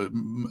 Greg? It's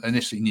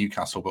initially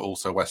Newcastle, but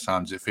also West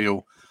Ham. Does it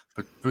feel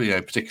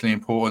particularly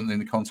important in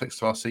the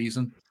context of our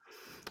season?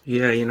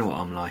 Yeah, you know what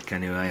I'm like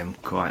anyway. I'm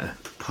quite a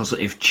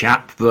positive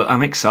chap, but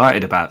I'm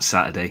excited about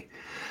Saturday.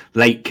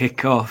 Late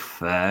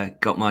kickoff,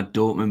 got my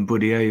Dortmund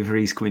buddy over.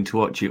 He's coming to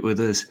watch it with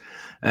us.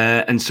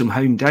 And some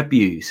home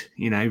debuts.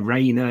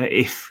 Reyna,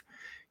 if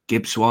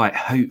Gibbs White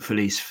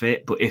hopefully is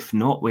fit, but if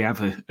not, we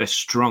have a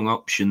strong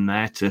option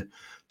there to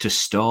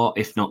start,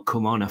 if not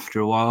come on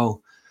after a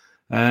while.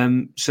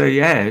 So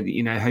yeah,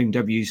 home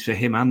debuts for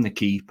him and the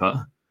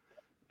keeper.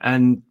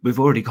 And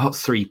we've already got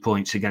 3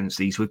 points against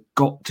these. We've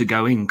got to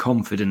go in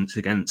confidence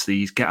against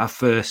these, get our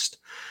first,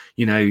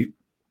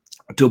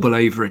 double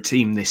over a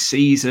team this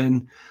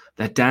season.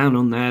 They're down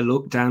on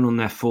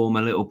their form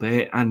a little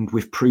bit, and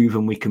we've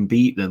proven we can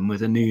beat them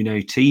with a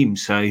Nuno team.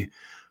 So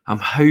I'm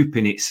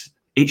hoping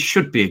it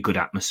should be a good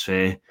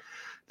atmosphere.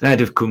 They'd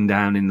have come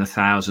down in the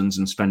thousands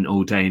and spent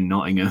all day in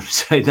Nottingham,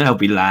 so they'll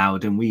be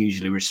loud, and we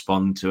usually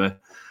respond to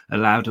a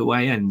loud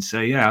away end.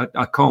 So yeah,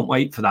 I can't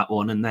wait for that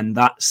one. And then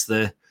that's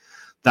the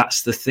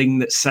thing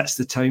that sets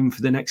the tone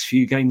for the next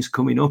few games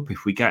coming up.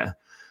 If we get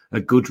a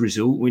good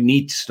result, we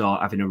need to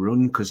start having a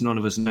run, because none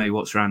of us know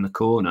what's around the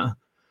corner.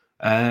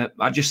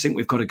 I just think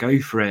we've got to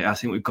go for it. I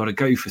think we've got to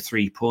go for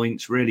 3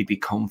 points, really be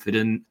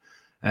confident,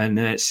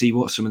 and see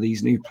what some of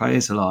these new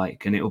players are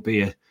like. And it'll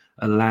be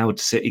a loud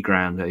City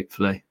ground,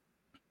 hopefully.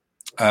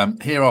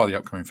 Here are the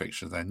upcoming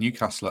fixtures then.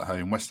 Newcastle at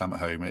home, West Ham at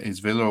home. It is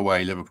Villa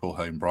away, Liverpool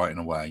home, Brighton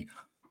away.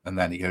 And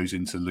then it goes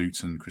into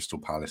Luton, Crystal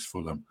Palace,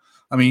 Fulham.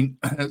 I mean,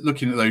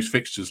 looking at those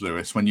fixtures,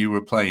 Lewis, when you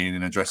were playing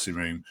in a dressing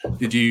room,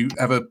 did you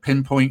ever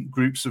pinpoint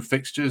groups of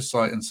fixtures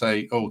and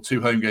say,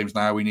 2 home games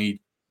now, we need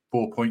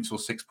 4 points or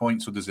 6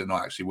 points, or does it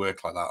not actually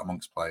work like that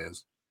amongst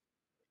players?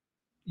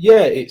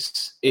 Yeah,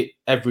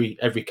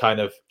 every kind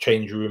of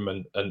change room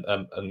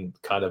and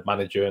kind of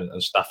manager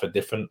and staff are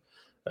different.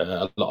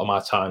 A lot of my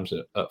times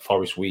at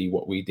Forest,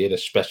 what we did,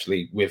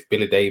 especially with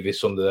Billy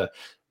Davis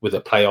with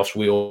the playoffs,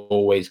 we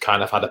always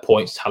kind of had a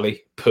points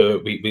tally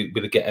we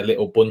would get a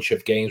little bunch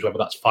of games, whether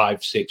that's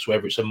 5, 6,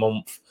 whether it's a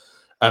month,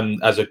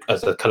 and as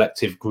a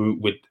collective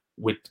group,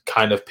 we'd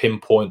kind of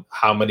pinpoint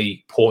how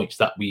many points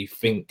that we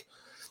think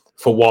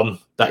for one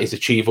that is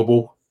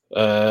achievable,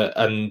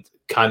 and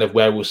kind of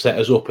where we'll set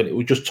us up, and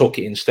we just took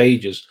it in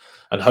stages,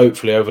 and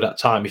hopefully over that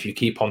time, if you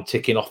keep on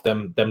ticking off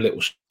them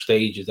little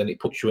stages, then it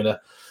puts you in a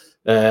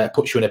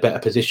better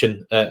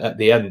position at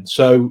the end.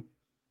 So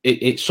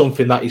it's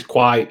something that is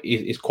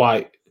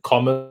quite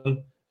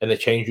common in the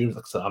change rooms.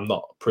 Like I said, I'm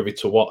not privy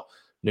to what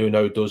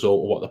Nuno does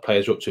or what the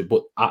players are up to,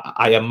 but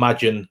I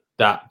imagine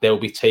that they'll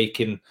be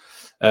taking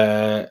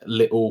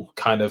little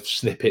kind of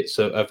snippets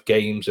of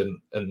games and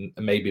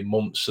maybe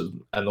months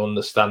and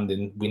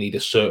understanding we need a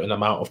certain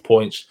amount of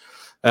points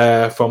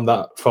from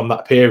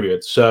that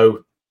period.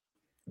 So,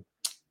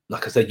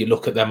 like I said, you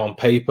look at them on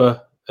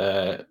paper,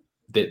 they're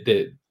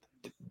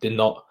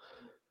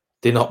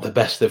not the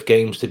best of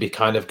games to be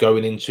kind of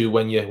going into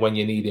when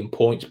you're needing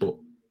points, but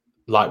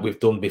like we've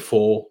done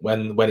before,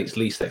 when it's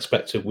least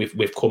expected,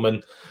 we've come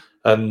in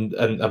and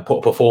put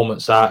a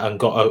performance out and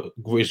got a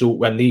result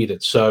when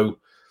needed. So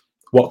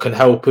what can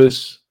help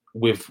us?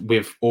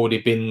 we've already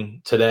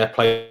been to their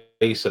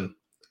place and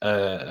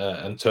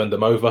turned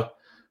them over.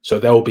 So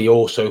they'll be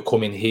also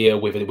coming here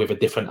with a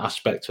different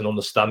aspect and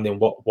understanding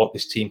what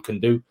this team can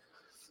do.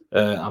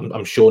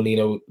 I'm sure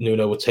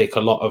Nuno will take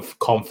a lot of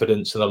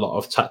confidence and a lot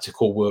of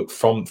tactical work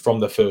from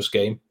the first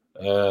game,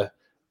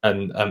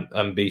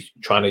 and be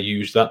trying to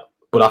use that.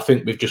 But I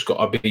think we've just got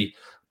to be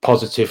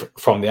positive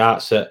from the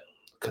outset,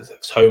 because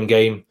it's home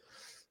game,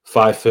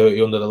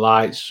 5:30 under the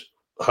lights.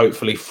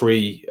 Hopefully,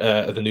 3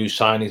 of the new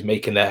signings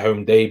making their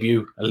home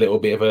debut, a little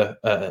bit of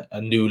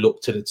a new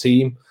look to the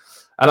team.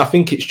 And I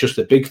think it's just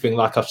a big thing,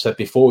 like I've said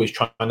before, is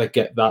trying to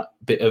get that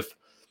bit of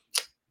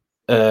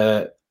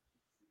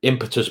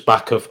impetus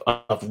back of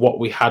what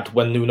we had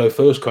when Nuno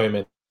first came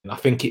in. I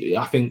think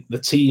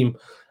the team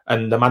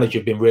and the manager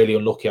have been really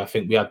unlucky. I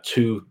think we had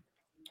 2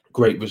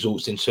 great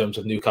results in terms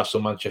of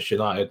Newcastle, Manchester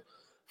United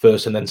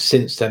first, and then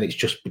since then it's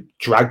just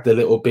dragged a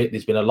little bit.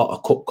 There's been a lot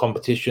of cup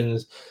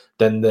competitions.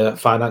 Then the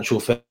financial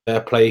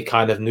fair play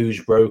kind of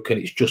news broke, and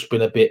it's just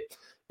been a bit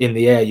in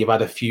the air. You've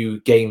had a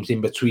few games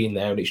in between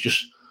there, and it's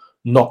just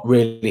not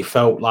really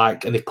felt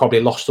like, and they've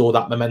probably lost all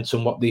that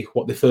momentum what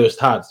they first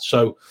had.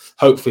 So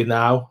hopefully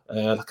now,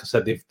 like I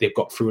said, they've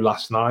got through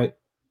last night.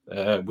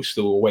 We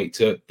still await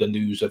the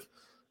news of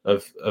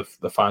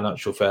the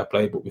financial fair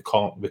play, but we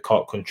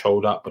can't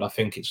control that. But I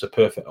think it's a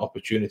perfect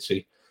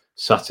opportunity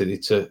Saturday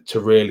to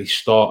really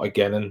start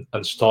again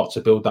and start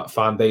to build that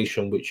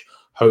foundation, which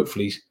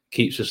hopefully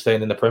keeps us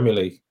staying in the Premier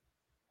League.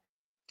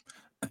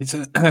 It's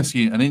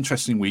an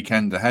interesting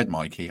weekend ahead,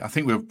 Mikey. I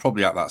think we're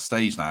probably at that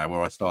stage now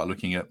where I start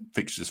looking at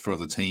fixtures for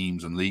other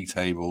teams and league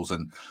tables.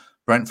 And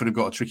Brentford have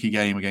got a tricky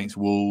game against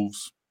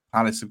Wolves.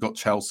 Palace have got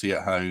Chelsea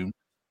at home.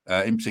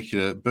 In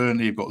particular,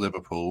 Burnley have got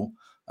Liverpool,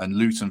 and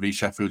Luton v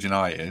Sheffield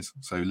United.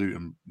 So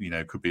Luton,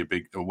 could be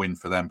a win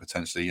for them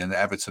potentially. And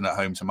Everton at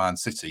home to Man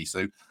City.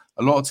 So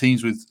a lot of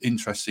teams with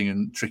interesting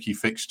and tricky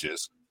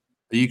fixtures.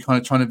 Are you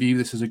kind of trying to view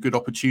this as a good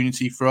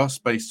opportunity for us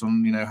based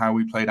on how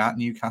we played at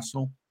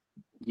Newcastle?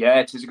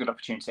 Yeah, it is a good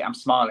opportunity. I'm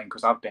smiling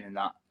because I've been in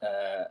that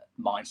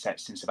mindset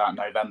since about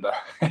November,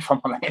 if I'm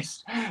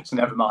honest. So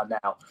never mind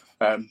now.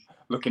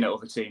 Looking at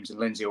other teams, and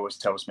Lindsay always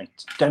tells me,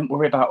 don't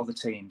worry about other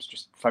teams,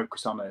 just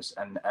focus on us.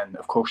 And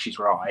of course she's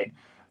right.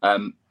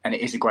 And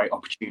it is a great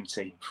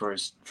opportunity for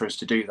us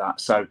to do that.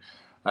 So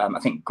I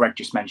think Greg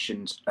just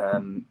mentioned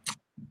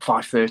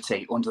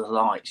 5:30 under the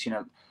lights.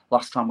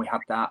 Last time we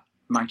had that,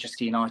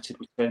 Manchester United,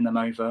 we turned them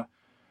over.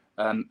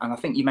 And I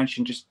think you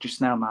mentioned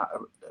just now, Matt,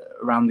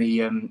 around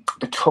the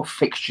tough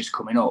fixtures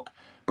coming up.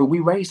 But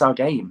we raise our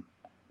game.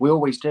 We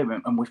always do.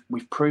 And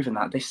we've proven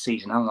that this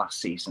season and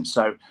last season.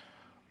 So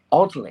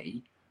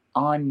oddly,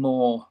 I'm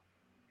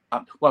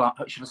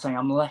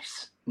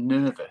less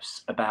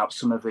nervous about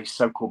some of these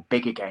so-called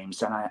bigger games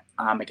than I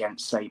am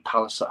against, say,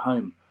 Palace at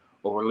home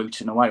or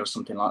Luton away or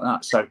something like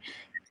that. So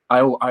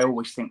I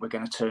always think we're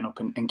going to turn up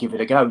and give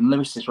it a go. And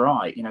Lewis is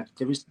right.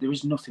 There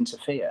is nothing to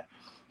fear.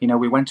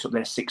 We went up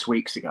there 6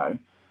 weeks ago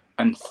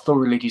and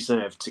thoroughly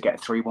deserved to get a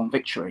 3-1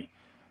 victory.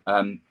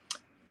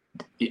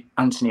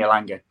 Anthony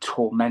Elanga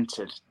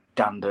tormented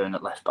Dan Burn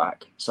at left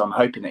back, so I'm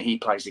hoping that he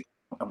plays again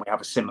and we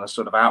have a similar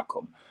sort of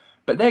outcome.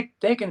 But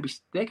they're going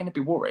to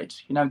be worried.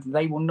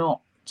 They will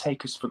not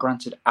take us for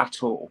granted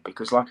at all,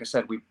 because, like I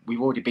said,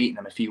 we've already beaten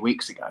them a few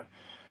weeks ago,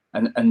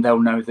 and they'll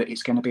know that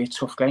it's going to be a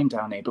tough game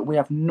down here. But we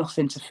have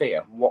nothing to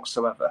fear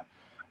whatsoever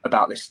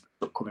about this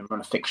upcoming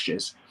run of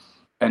fixtures,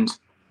 and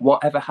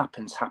whatever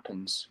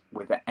happens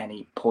with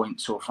any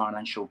points or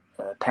financial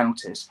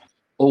penalties.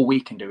 All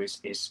we can do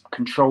is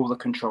control the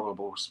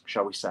controllables,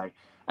 shall we say,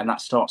 and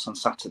that starts on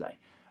Saturday.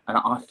 And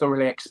I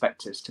thoroughly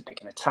expect us to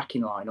pick an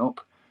attacking lineup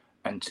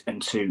and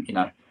to,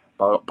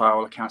 by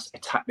all accounts,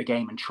 attack the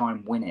game and try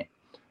and win it.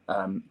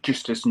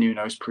 Just as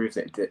Nuno's proved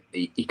that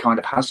he kind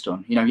of has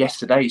done.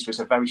 Yesterday's was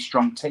a very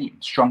strong team,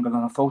 stronger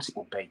than I thought it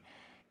would be.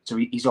 So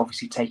he's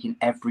obviously taking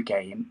every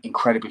game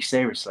incredibly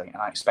seriously,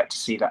 and I expect to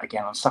see that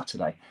again on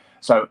Saturday.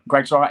 So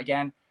Greg's all right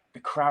again.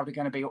 The crowd are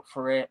going to be up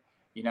for it.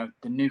 The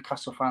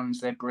Newcastle fans,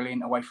 they're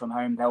brilliant away from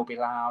home. They'll be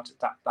loud.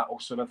 That will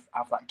sort of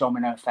have that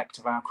domino effect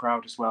of our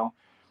crowd as well.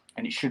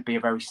 And it should be a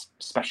very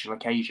special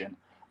occasion.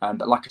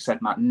 But like I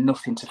said, Matt,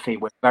 nothing to fear.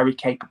 We're very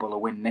capable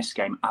of winning this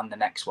game and the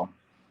next one.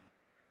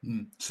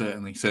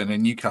 Certainly.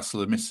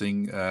 Newcastle are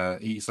missing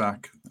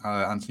Isak.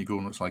 Anthony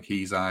Gordon looks like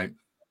he's out.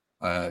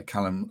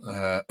 Callum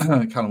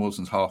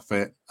Wilson's half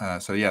fit.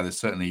 There's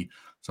certainly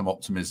some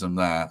optimism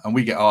there. And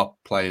we get our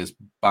players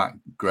back,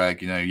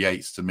 Greg,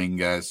 Yates,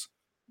 Dominguez,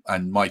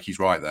 and Mikey's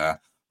right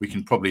there. We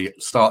can probably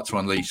start to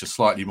unleash a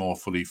slightly more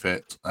fully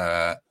fit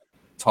Taiwo,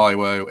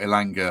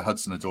 Elanga,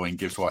 Hudson-Odoi, and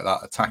Gibbs White,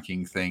 that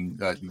attacking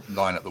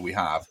lineup that we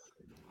have.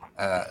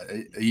 Are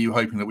you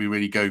hoping that we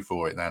really go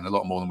for it then? A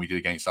lot more than we did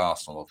against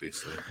Arsenal,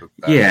 obviously.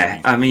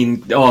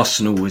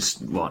 Arsenal was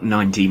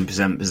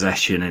 19%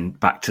 possession, and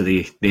back to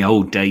the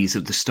old days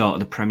of the start of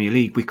the Premier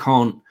League. We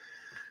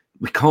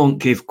can't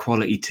give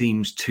quality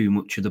teams too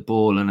much of the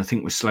ball, and I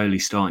think we're slowly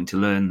starting to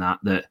learn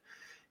that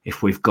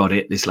if we've got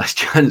it, there's less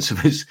chance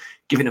of us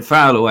giving a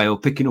foul away or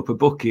picking up a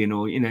booking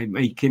or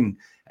making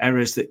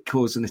errors that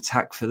cause an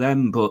attack for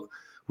them. But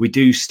we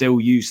do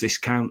still use this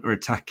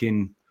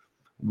counter-attacking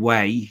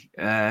way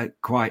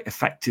quite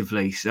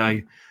effectively. So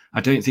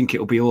I don't think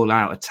it'll be all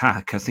out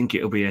attack. I think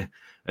it'll be a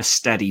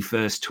steady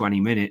first 20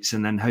 minutes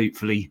and then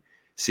hopefully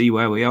see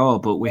where we are.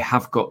 But we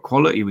have got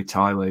quality with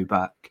Taiwo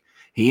back.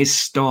 He is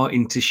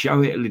starting to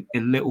show it a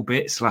little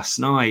bits last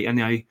night. I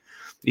know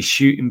his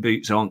shooting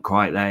boots aren't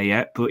quite there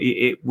yet, but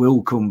it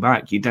will come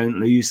back. You don't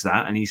lose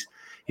that, and he's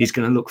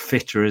going to look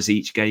fitter as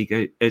each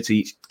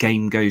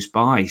game goes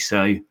by.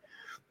 So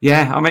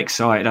yeah, I'm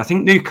excited. I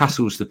think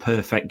Newcastle's the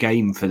perfect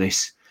game for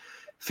this.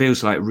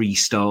 Feels like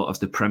restart of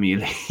the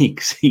Premier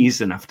League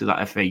season after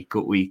that FA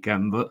Cup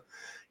weekend. But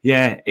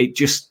yeah, it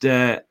just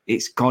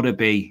it's got to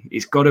be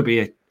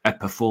a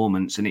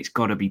performance, and it's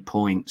got to be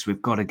points.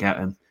 We've got to get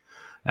them,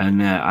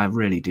 and I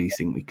really do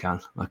think we can.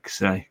 Like I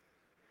say.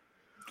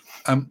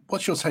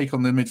 What's your take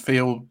on the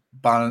midfield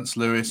balance,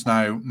 Lewis?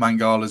 Now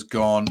Mangala's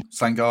gone.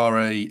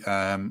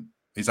 Sangare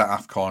is at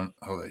AFCON.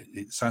 Oh,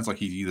 it sounds like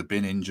he's either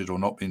been injured or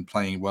not been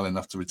playing well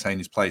enough to retain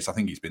his place. I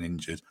think he's been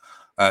injured.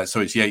 So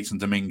it's Yates and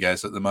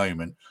Dominguez at the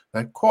moment.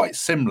 They're quite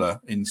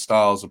similar in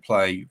styles of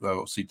play. Well,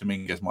 obviously,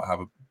 Dominguez might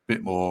have a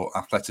bit more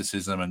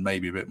athleticism and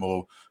maybe a bit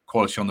more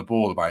quality on the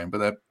ball about him, but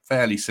they're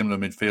fairly similar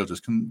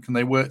midfielders. Can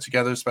they work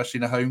together, especially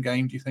in a home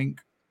game, do you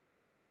think?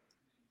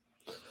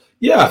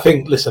 Yeah, I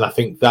think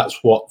that's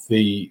what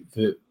the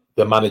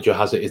manager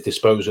has at his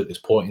disposal at this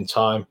point in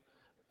time.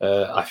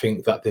 I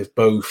think that they've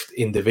both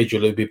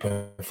individually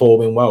been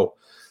performing well.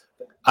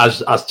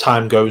 As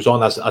time goes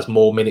on, as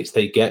more minutes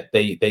they get,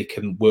 they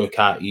can work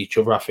out each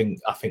other. I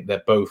think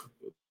they're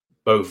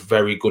both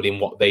very good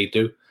in what they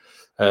do.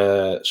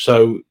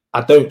 So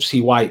I don't see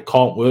why it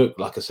can't work.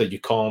 Like I said, you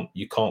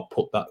can't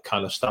put that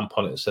kind of stamp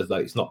on it and says that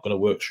it's not going to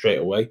work straight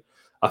away.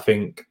 I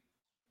think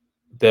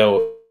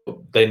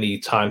they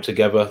need time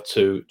together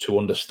to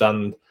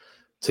understand,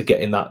 to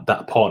get in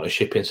that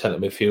partnership in centre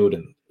midfield.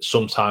 And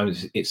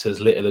sometimes it's as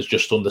little as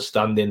just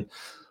understanding.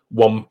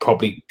 One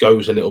probably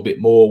goes a little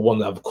bit more, one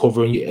have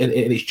covering, and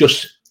it's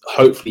just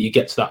hopefully you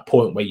get to that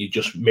point where you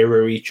just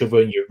mirror each other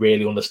and you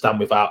really understand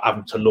without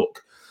having to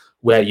look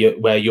where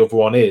your other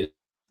one is,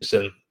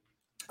 and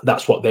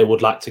that's what they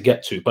would like to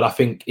get to. But I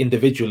think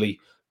individually,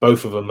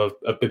 both of them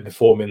have been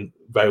performing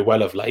very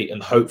well of late,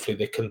 and hopefully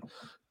they can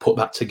put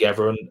that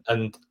together.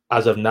 And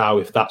as of now,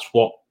 if that's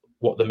what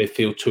the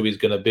midfield two is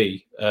going to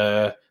be,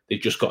 they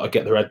just got to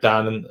get their head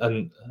down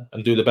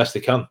and do the best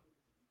they can.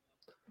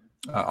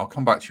 I'll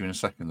come back to you in a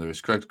second,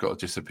 Lewis. Greg's got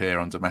to disappear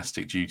on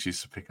domestic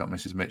duties to pick up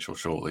Mrs. Mitchell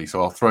shortly.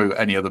 So I'll throw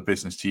any other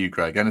business to you,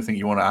 Greg. Anything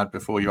you want to add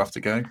before you have to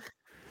go?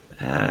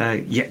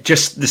 Yeah,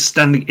 just the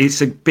stand.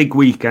 It's a big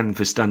weekend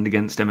for Stand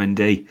Against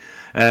MND.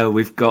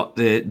 We've got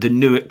the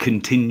Newark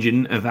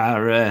contingent of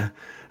our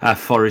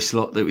Forest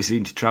lot that we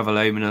seem to travel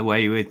home and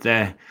away with.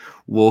 They're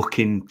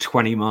walking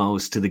 20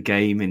 miles to the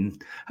game,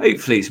 and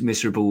hopefully it's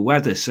miserable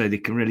weather so they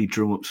can really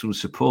drum up some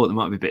support. There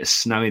might be a bit of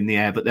snow in the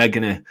air, but they're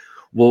going to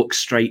walk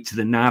straight to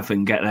the nav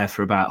and get there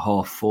for about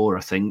 4:30,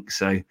 I think.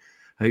 So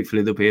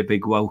hopefully there'll be a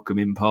big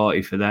welcoming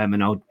party for them,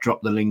 and I'll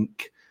drop the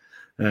link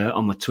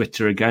on my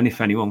Twitter again if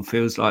anyone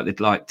feels like they'd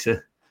like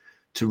to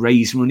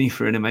raise money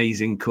for an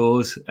amazing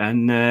cause.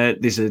 And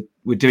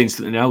we're doing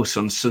something else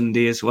on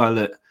Sunday as well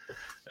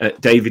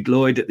at David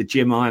Lloyd at the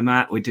gym I'm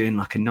at. We're doing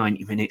like a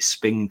 90-minute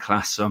spin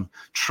class. So I'm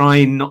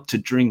trying not to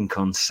drink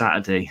on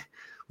Saturday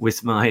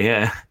with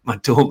my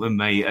Dortmund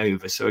mate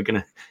over, so we're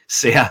going to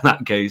see how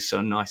that goes. So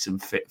I'm nice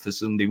and fit for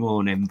Sunday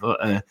morning.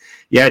 But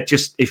yeah,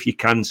 just if you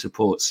can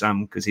support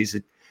Sam, because he's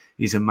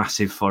a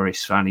massive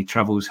Forest fan. He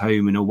travels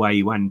home and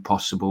away when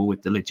possible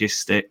with the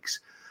logistics,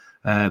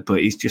 but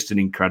he's just an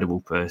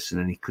incredible person,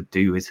 and he could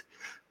do with a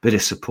bit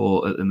of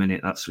support at the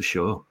minute, that's for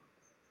sure.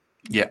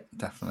 Yeah,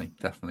 definitely.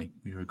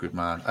 You're a good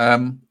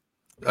man.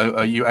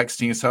 Are you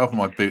exiting yourself, or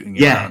am I booting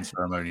you out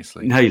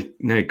unceremoniously?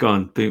 No, go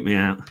on, boot me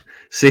out.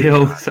 See you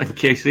all.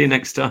 Thank you. See you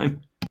next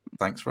time.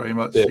 Thanks very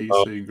much. See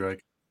you soon,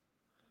 Greg.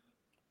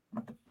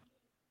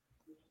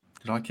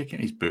 Did I kick it?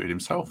 He's booted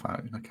himself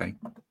out. Okay,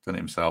 done it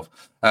himself.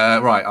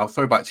 Right, I'll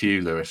throw back to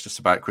you, Lewis,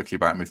 just quickly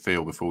about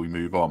midfield before we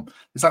move on.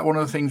 Is that one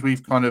of the things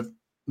we've kind of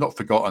not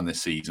forgotten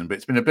this season, but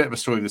it's been a bit of a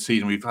story of the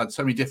season. We've had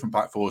so many different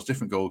back fours,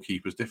 different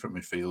goalkeepers, different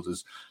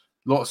midfielders,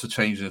 lots of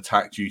change in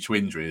attack due to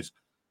injuries.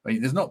 I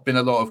mean, there's not been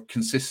a lot of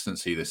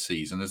consistency this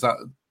season.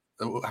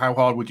 How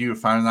hard would you have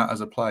found that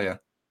as a player?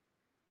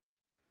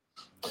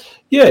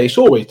 Yeah, it's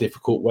always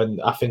difficult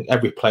when I think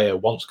every player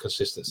wants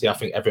consistency. I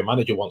think every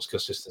manager wants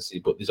consistency,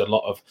 but there's a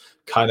lot of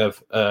kind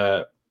of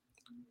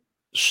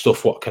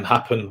stuff what can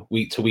happen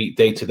week to week,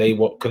 day to day.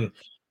 What can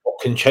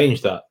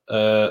change that?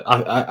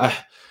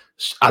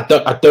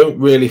 I don't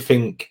really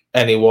think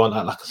anyone.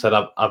 Like I said,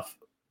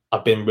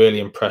 I've been really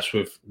impressed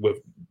with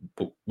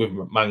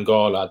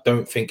Mangala. I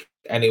don't think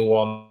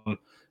anyone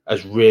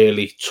has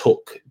really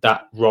took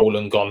that role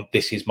and gone,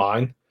 this is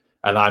mine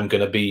and I'm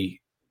going to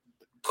be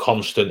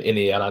constant in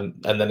here. And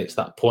then it's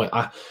that point.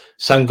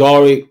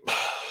 Sangare,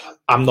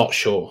 I'm not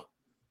sure.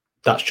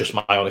 That's just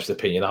my honest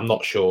opinion. I'm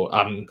not sure. But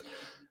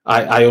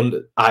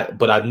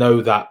I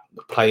know that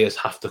players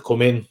have to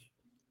come in.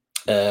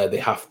 They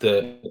have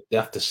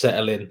to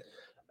settle in.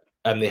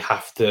 and they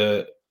have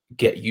to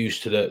get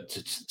used to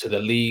the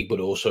league, but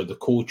also the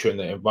culture and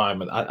the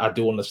environment. I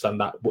do understand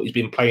that, but he's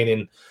been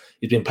playing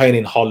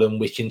in Holland,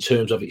 which in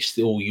terms of it's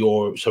still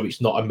Europe, so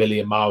it's not a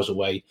million miles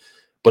away.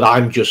 But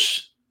I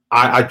just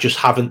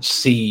haven't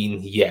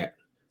seen yet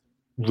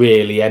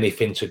really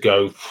anything to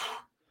go,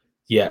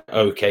 yeah,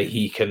 okay,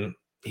 he can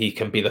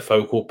be the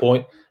focal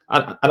point.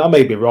 And I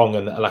may be wrong,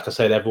 and like I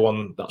said,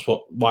 everyone, that's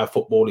why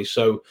football is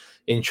so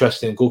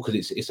interesting and good,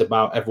 because it's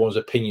about everyone's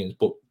opinions.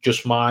 But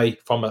just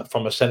from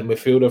a centre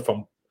midfielder,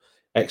 from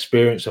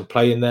experience and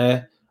playing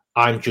there,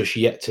 I'm just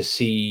yet to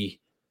see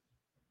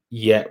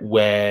yet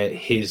where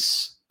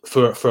his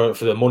for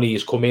the money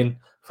he's come in,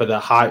 for the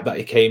hype that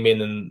he came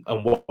in,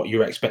 and what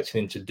you're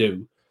expecting him to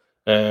do.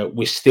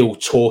 We're still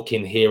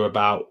talking here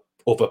about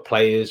other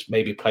players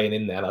maybe playing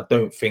in there, and I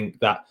don't think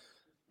that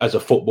as a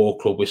football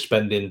club we're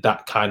spending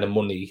that kind of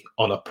money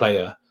on a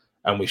player,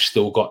 and we've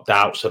still got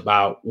doubts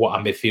about what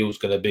our midfield is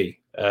going to be.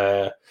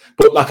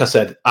 But like I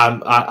said,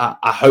 I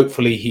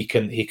hopefully he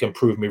can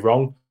prove me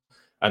wrong,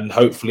 and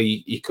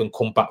hopefully he can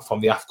come back from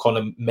the AFCON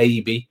and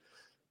maybe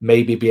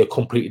be a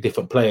completely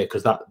different player,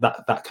 because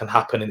that can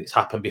happen, and it's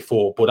happened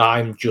before. But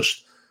I'm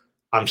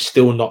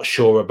still not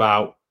sure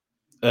about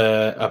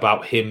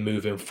him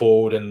moving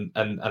forward, and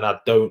I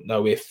don't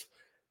know if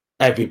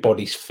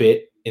everybody's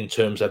fit in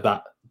terms of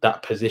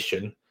that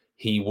position.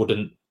 He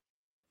wouldn't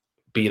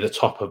be the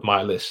top of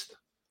my list.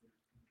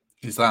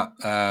 Is that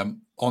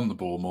on the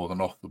ball more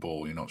than off the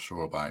ball? You're not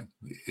sure about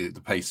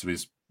the pace of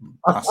his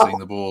passing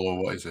the ball,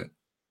 or what is it?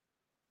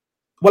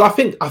 Well, I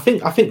think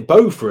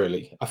both,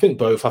 really. I think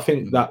both. I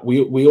think that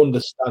we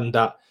understand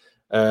that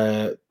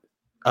a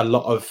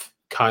lot of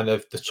kind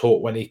of the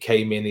talk when he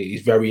came in,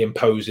 he's very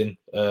imposing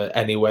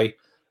anyway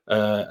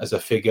as a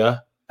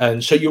figure,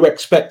 and so you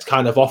expect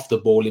kind of off the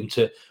ball him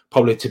to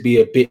probably to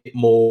be a bit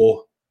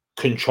more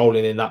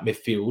controlling in that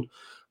midfield.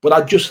 But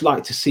I'd just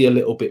like to see a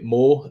little bit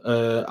more.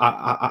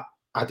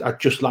 I'd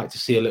just like to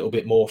see a little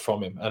bit more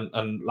from him,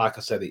 and like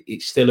I said,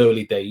 it's still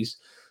early days.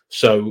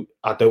 So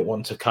I don't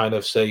want to kind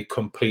of say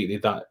completely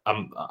that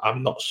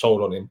I'm not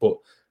sold on him, but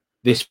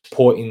this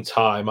point in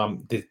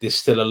time, there's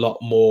still a lot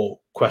more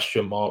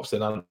question marks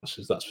than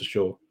answers. That's for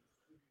sure.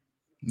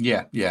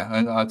 Yeah,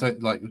 and I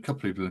don't like a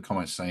couple of people in the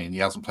comments saying he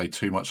hasn't played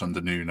too much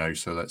under Nuno,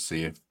 so let's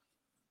see if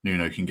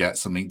Nuno can get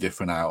something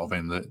different out of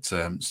him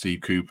that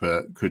Steve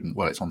Cooper couldn't.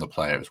 Well, it's on the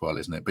player as well,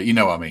 isn't it? But you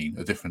know what I mean.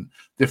 A different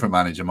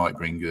manager might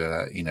bring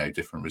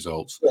different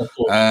results.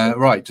 Yeah,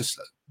 right, just.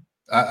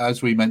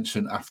 As we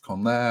mentioned,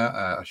 AFCON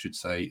there, I should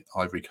say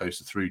Ivory Coast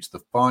are through to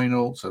the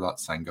final. So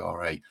that's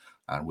Sangare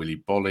and Willy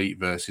Bolly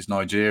versus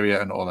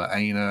Nigeria and Ola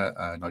Aina.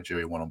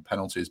 Nigeria won on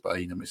penalties, but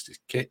Aina missed his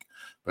kick.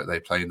 But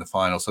they play in the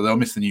final. So they'll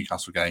miss the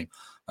Newcastle game.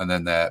 And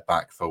then they're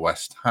back for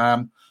West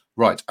Ham.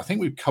 Right, I think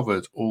we've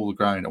covered all the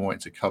ground I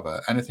wanted to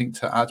cover. Anything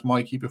to add,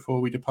 Mikey,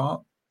 before we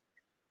depart?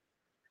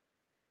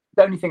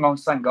 The only thing on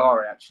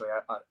Sangare, actually,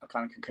 I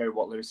kind of concur with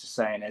what Lewis is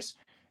saying, is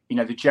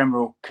the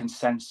general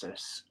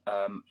consensus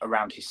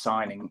around his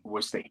signing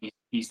was that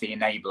he's the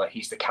enabler,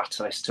 he's the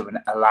catalyst to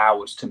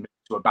allow us to move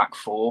to a back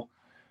four.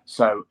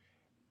 So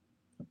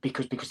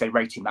because they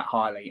rate him that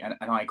highly, and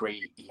I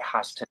agree, he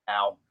has to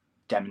now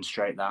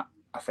demonstrate that.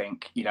 I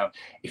think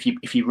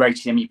if you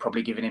rated him, you're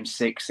probably giving him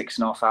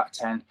 6.5 out of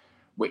 10,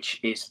 which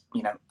is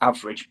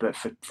average. But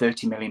for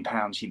 £30 million,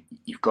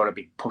 you've got to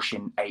be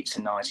pushing 8s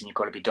and 9s, and you've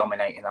got to be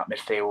dominating that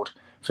midfield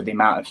for the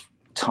amount of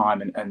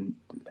time and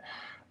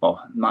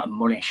amount of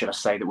money, should I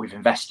say, that we've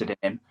invested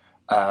in him.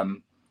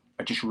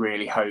 I just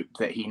really hope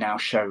that he now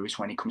shows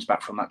when he comes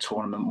back from that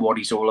tournament what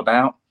he's all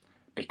about,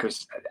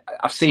 because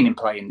I've seen him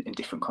play in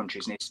different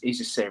countries, and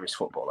he's a serious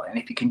footballer. And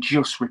if he can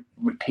just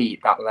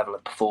repeat that level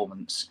of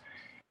performance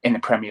in the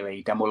Premier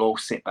League, then we'll all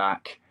sit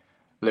back,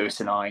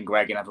 Lewis and I and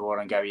Greg and everyone,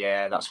 and go,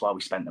 yeah, that's why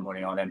we spent the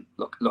money on him.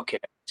 Look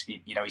at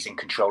it. He's in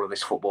control of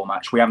this football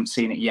match. We haven't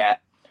seen it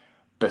yet,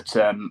 but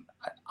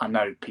I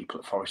know people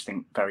at Forest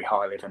think very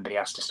highly of him, but he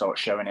has to start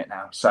showing it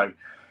now. So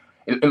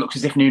it looks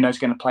as if Nuno's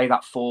going to play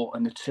that 4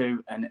 and the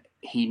 2, and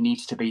he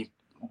needs to be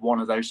one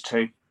of those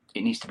two.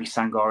 It needs to be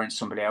Sangare and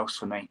somebody else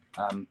for me.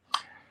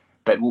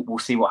 But we'll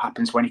see what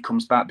happens when he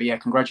comes back. But yeah,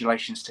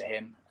 congratulations to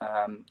him,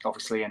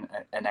 obviously, and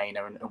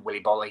Aina and Willy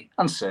Bolly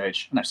and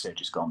Serge. I know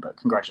Serge is gone, but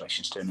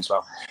congratulations to him as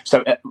well.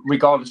 So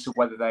regardless of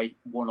whether they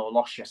won or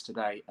lost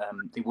yesterday,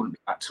 they wouldn't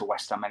be back to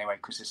West Ham anyway,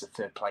 because it's a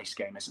third place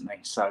game, isn't they?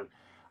 So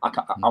I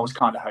was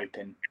kind of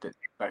hoping that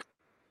both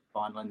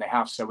final, and they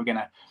have. So we're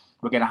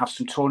gonna have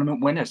some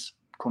tournament winners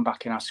come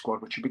back in our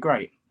squad, which would be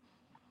great.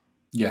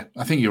 Yeah,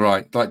 I think you're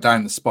right. Like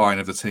down the spine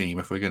of the team,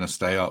 if we're going to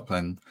stay up,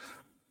 then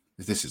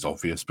this is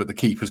obvious, but the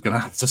keeper's going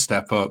to have to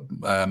step up.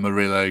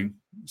 Murillo,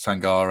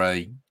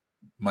 Sangare,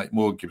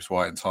 Morgan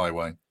Gibbs-White and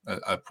Taiwan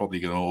are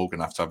probably all going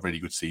to have really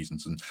good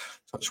seasons, and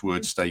touch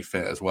wood, stay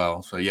fit as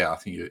well. So yeah, I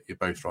think you're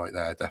both right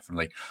there,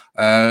 definitely.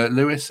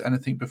 Lewis,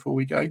 anything before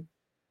we go?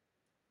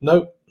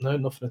 No,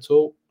 nothing at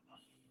all.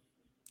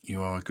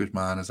 You are a good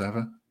man as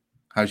ever.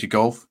 How's your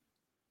golf?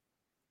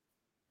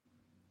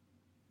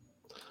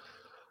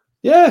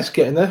 Yeah, it's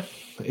getting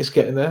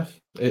there.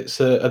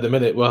 It's at the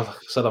minute. Well, like I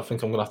said, I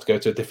think I'm going to have to go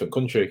to a different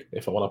country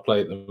if I want to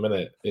play at the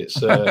minute.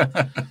 It's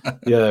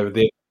yeah,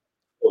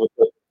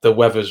 the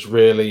weather's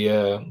really.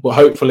 Well,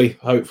 hopefully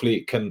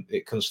it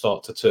can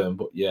start to turn.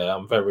 But yeah,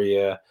 I'm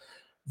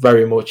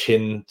very much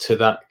into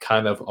that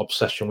kind of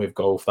obsession with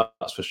golf.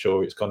 That's for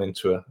sure. It's gone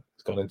into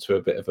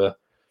a bit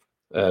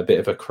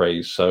of a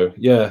craze. So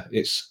yeah,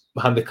 it's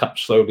handicap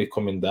slowly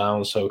coming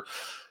down. So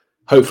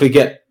hopefully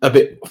get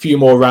a few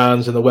more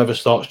rounds and the weather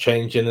starts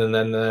changing, and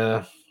then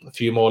a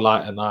few more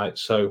lighter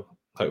nights. So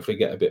hopefully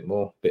get a bit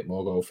more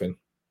golfing.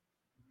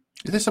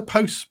 Is this a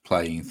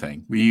post-playing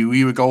thing? Were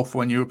you a golfer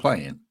when you were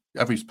playing?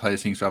 Every player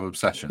seems to have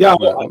obsessions. Yeah,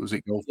 was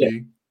it golf for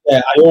you?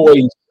 Yeah,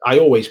 I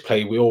always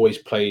played. We always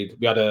played.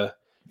 We had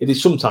It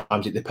is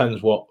sometimes it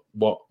depends what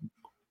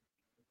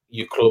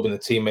your club and the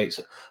teammates.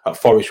 At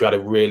Forest, we had a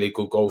really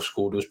good golf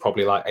school. There was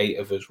probably like 8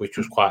 of us, which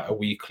was quite a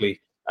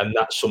weekly. And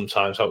that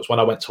sometimes helps. When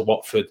I went to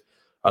Watford,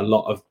 a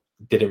lot of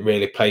didn't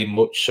really play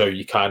much, so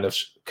you kind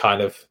of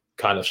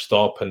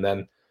stop. And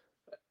then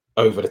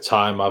over the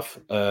time, I've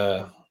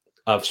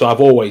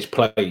always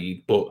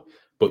played, but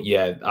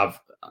yeah, I've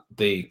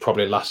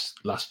probably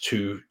last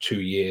 2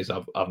 years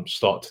I've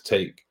started to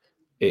take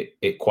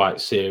it quite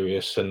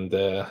serious, and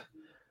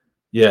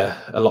yeah,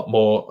 a lot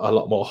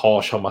more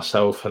harsh on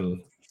myself,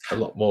 and a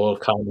lot more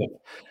kind of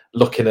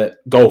looking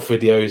at golf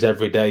videos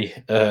every day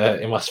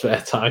in my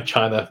spare time,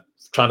 trying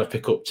to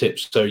pick up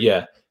tips. So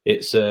yeah,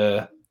 it's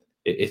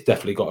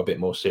definitely got a bit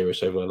more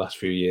serious over the last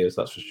few years,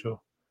 that's for sure.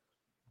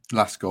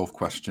 Last golf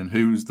question: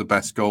 who's the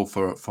best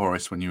golfer at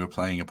Forest when you were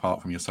playing,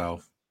 apart from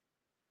yourself?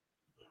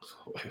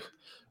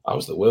 I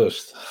was the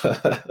worst.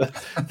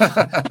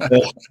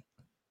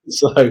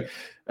 So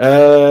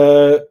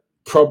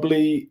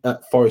probably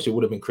at Forest it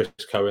would have been Chris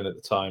Cohen at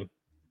the time.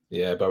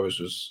 Yeah, Burrows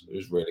was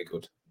really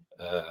good,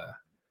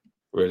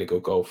 really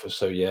good golfer.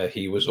 So yeah,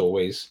 he was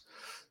always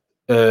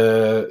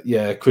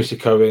Chrissy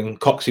Cohen.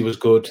 Coxey was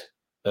good.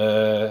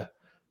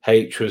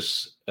 H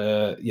was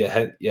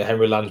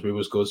Henry Lansbury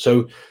was good.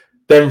 So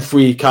them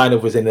 3 kind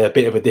of was in a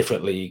bit of a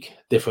different league,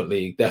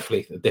 definitely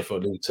a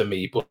different league to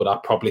me. But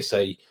I'd probably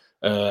say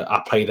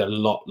I played a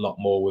lot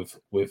more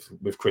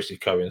with Chrissy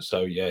Cohen.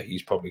 So yeah,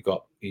 he's probably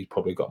got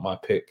my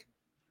pick.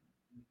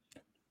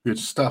 Good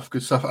stuff.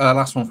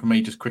 Last one from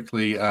me, just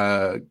quickly.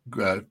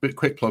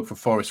 Quick plug for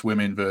Forest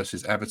women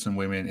versus Everton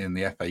women in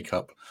the FA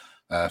Cup.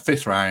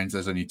 5th round.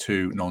 There's only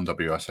 2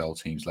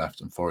 non-WSL teams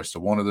left, and Forest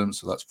are one of them.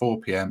 So that's 4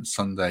 p.m.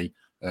 Sunday,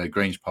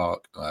 Grange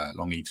Park,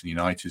 Long Eaton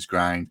United's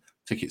ground.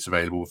 Tickets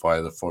available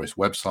via the Forest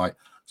website.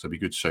 So it'd be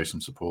good to show some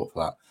support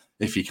for that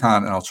if you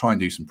can. And I'll try and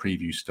do some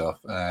preview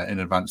stuff in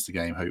advance of the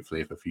game,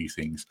 hopefully, if a few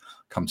things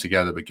come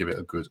together, but give it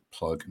a good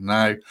plug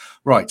now.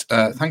 Right.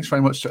 Thanks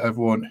very much to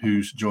everyone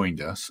who's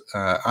joined us.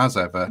 As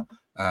ever,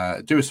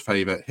 do us a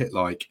favor, hit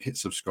like, hit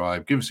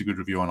subscribe, give us a good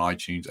review on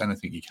iTunes,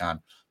 anything you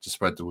can to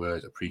spread the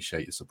word.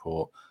 Appreciate your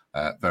support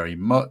very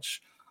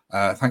much.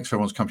 Thanks for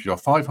everyone's company.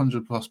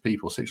 500 plus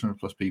people, 600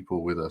 plus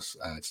people with us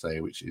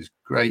today, which is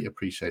great.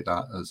 Appreciate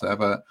that as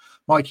ever.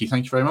 Mikey,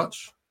 thank you very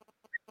much.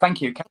 Thank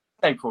you. Can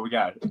I say before we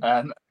go,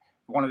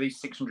 one of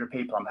these 600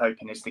 people I'm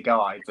hoping is the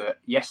guy that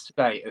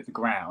yesterday at the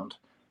ground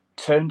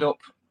turned up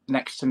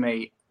next to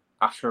me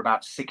after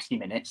about 60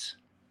 minutes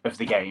of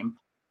the game,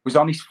 was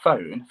on his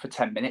phone for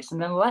 10 minutes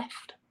and then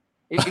left.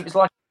 It was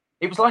like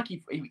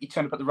he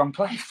turned up at the wrong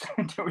place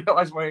and didn't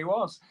realise where he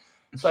was.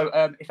 So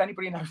if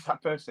anybody knows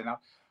that person,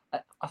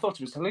 I thought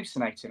he was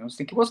hallucinating. I was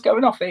thinking, what's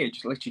going off here? He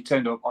just literally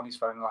turned up on his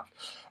phone and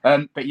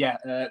left. But yeah,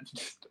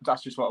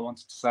 that's just what I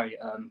wanted to say.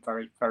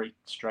 Very, very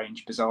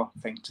strange, bizarre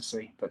thing to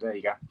see. But there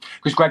you go.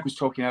 Because Greg was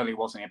talking earlier,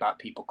 wasn't he, about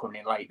people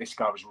coming in late? This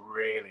guy was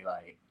really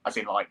late, as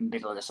in like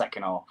middle of the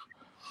second half.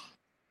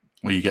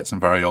 Well, you get some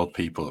very old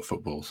people at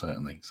football,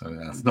 certainly. So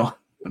yeah, it's not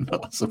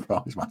a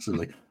surprise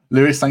massively.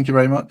 Lewis, thank you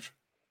very much.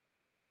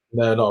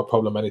 No, not a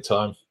problem.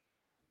 Anytime.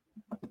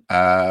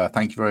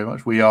 Thank you very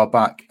much. We are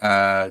back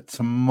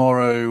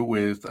tomorrow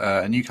with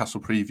a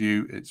Newcastle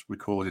preview. It's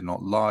recorded,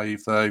 not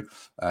live though.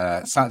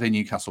 Saturday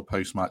Newcastle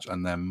post-match,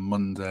 and then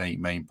Monday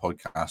main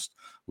podcast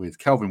with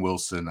Kelvin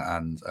Wilson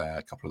and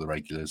a couple of the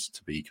regulars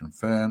to be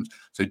confirmed.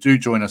 So do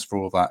join us for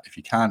all that if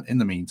you can. In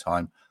the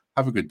meantime,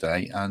 have a good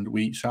day, and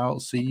we shall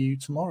see you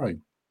tomorrow.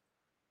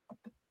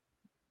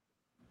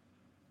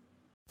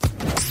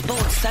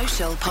 Sports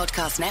Social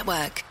Podcast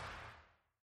Network.